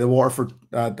to try the Waterford.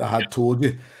 I had told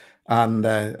you, and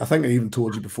I think I even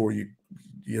told you before you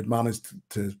had managed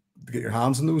to get your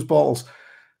hands on those bottles,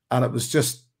 and it was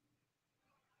just,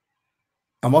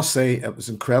 I must say, it was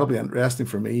incredibly interesting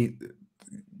for me.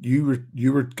 You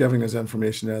were giving us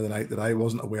information the other night that I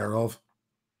wasn't aware of,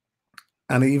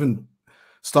 and even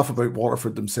stuff about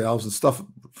Waterford themselves and stuff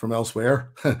from elsewhere.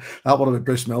 That one about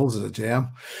Bushmills is a gem,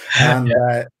 and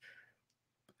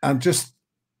and just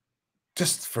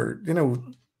for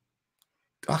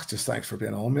just thanks for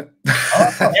being on, mate.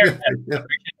 I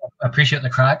appreciate the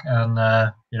crack,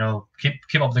 and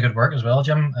keep up the good work as well,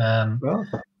 Jim.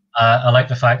 I like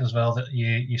the fact as well that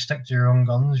you stick to your own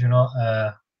guns. You're not,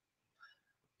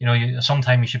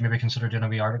 sometime you should maybe consider doing a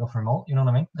wee article for Malt. You know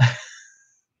what I mean?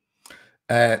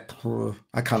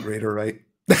 I can't read or write.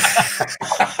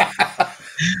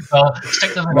 Well,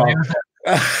 stick to the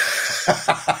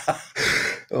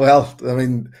Well, I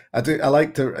mean, I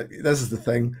like to. This is the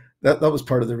thing that was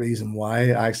part of the reason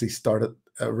why I actually started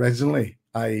originally.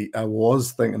 I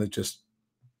was thinking of just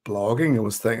blogging. I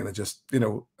was thinking of just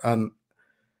and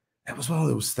it was one of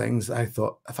those things. I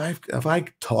thought if I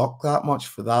talk that much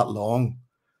for that long,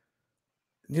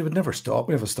 you would never stop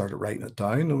me if I started writing it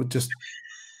down. It would just,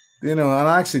 and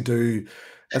I actually do.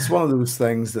 It's one of those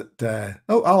things that.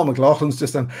 Alan McLaughlin's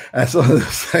just in. It's one of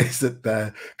those things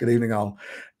that. Good evening, Alan.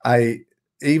 I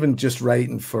even just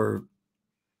writing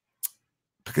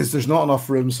because there's not enough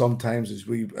room sometimes, as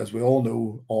we all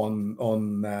know,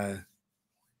 on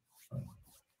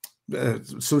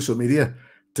social media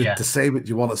to say what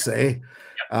you want to say.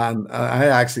 And I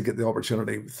actually get the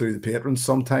opportunity through the patrons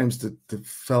sometimes to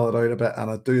fill it out a bit,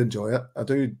 and I do enjoy it. I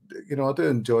do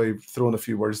enjoy throwing a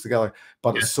few words together,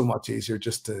 but it's so much easier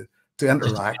just to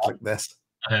interact like this.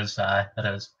 It is.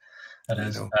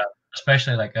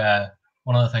 Especially like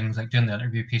one of the things, like doing the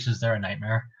interview pieces, they're a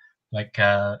nightmare. Like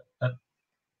a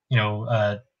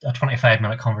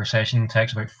 25-minute conversation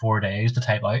takes about 4 days to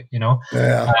type out.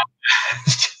 Yeah.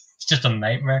 It's just a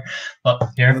nightmare. But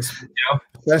here,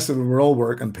 especially when we're all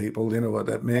working people, what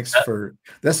it makes for.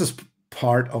 This is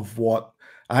part of what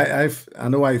I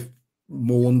know I've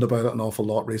moaned about it an awful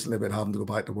lot recently about having to go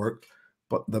back to work,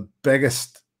 but the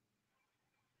biggest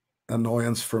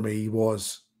annoyance for me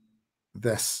was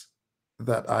this,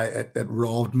 that it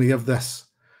robbed me of this.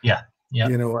 Yeah.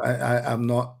 I'm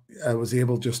not. I was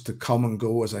able just to come and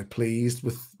go as I pleased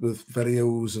with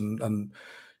videos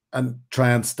and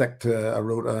try and stick to a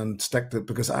rota and stick to,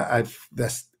 because I've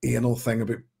this anal thing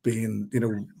about being,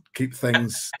 keep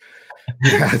things.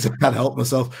 I just can't help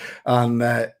myself, and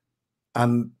every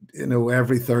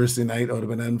Thursday night I would have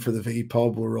been in for the V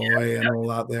pub with Roy and all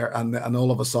that there, and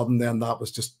all of a sudden then that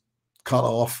was just cut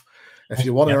off. If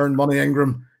you want to earn money,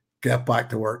 Ingram, get back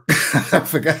to work. I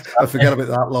forget about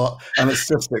that lot, and it's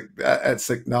just like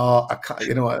no, I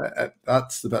can't.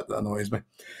 That's the bit that annoys me.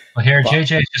 Well, here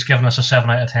JJ's just given us a 7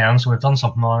 out of 10, so we've done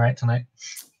something all right tonight.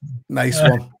 Nice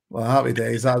one. Well, happy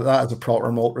days. That is a proper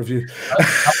malt review.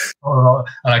 And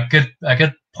a good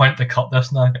point to cut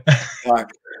this now.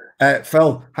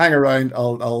 Phil, hang around.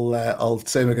 I'll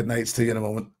say my good nights to you in a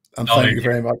moment. And thank you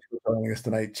very much for joining us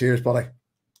tonight. Cheers, buddy.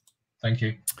 Thank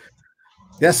you.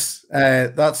 Yes,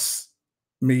 that's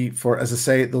me for, as I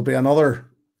say, there'll be another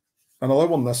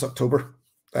one this October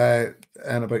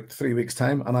in about 3 weeks'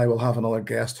 time, and I will have another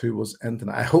guest who was in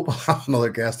tonight. I hope I'll have another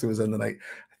guest who was in tonight.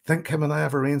 I think him and I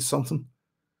have arranged something.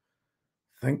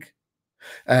 I think.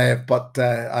 But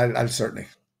I'll certainly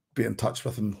be in touch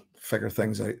with him, figure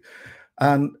things out.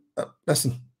 And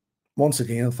listen, once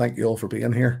again, thank you all for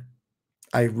being here.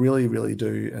 I really, really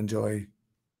do enjoy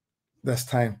this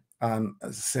time. And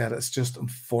as I said, it's just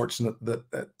unfortunate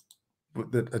that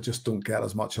I just don't get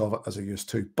as much of it as I used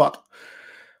to. But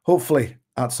hopefully,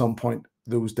 at some point,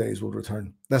 those days will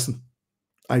return. Listen,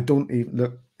 I don't even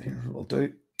look. Here we'll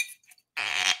do.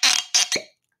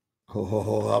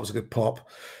 Oh, that was a good pop.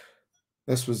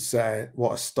 This was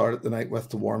what I started the night with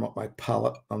to warm up my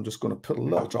palate. I'm just going to put a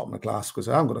little drop in the glass because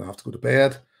I'm going to have to go to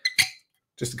bed.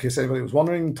 Just in case anybody was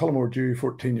wondering, Tullamore Dew,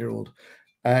 14-year-old.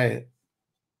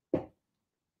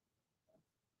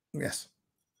 Yes.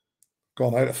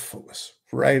 Gone out of focus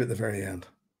right at the very end.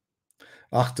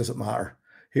 Does it matter?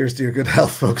 Here's to your good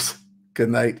health, folks. Good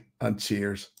night and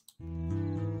cheers.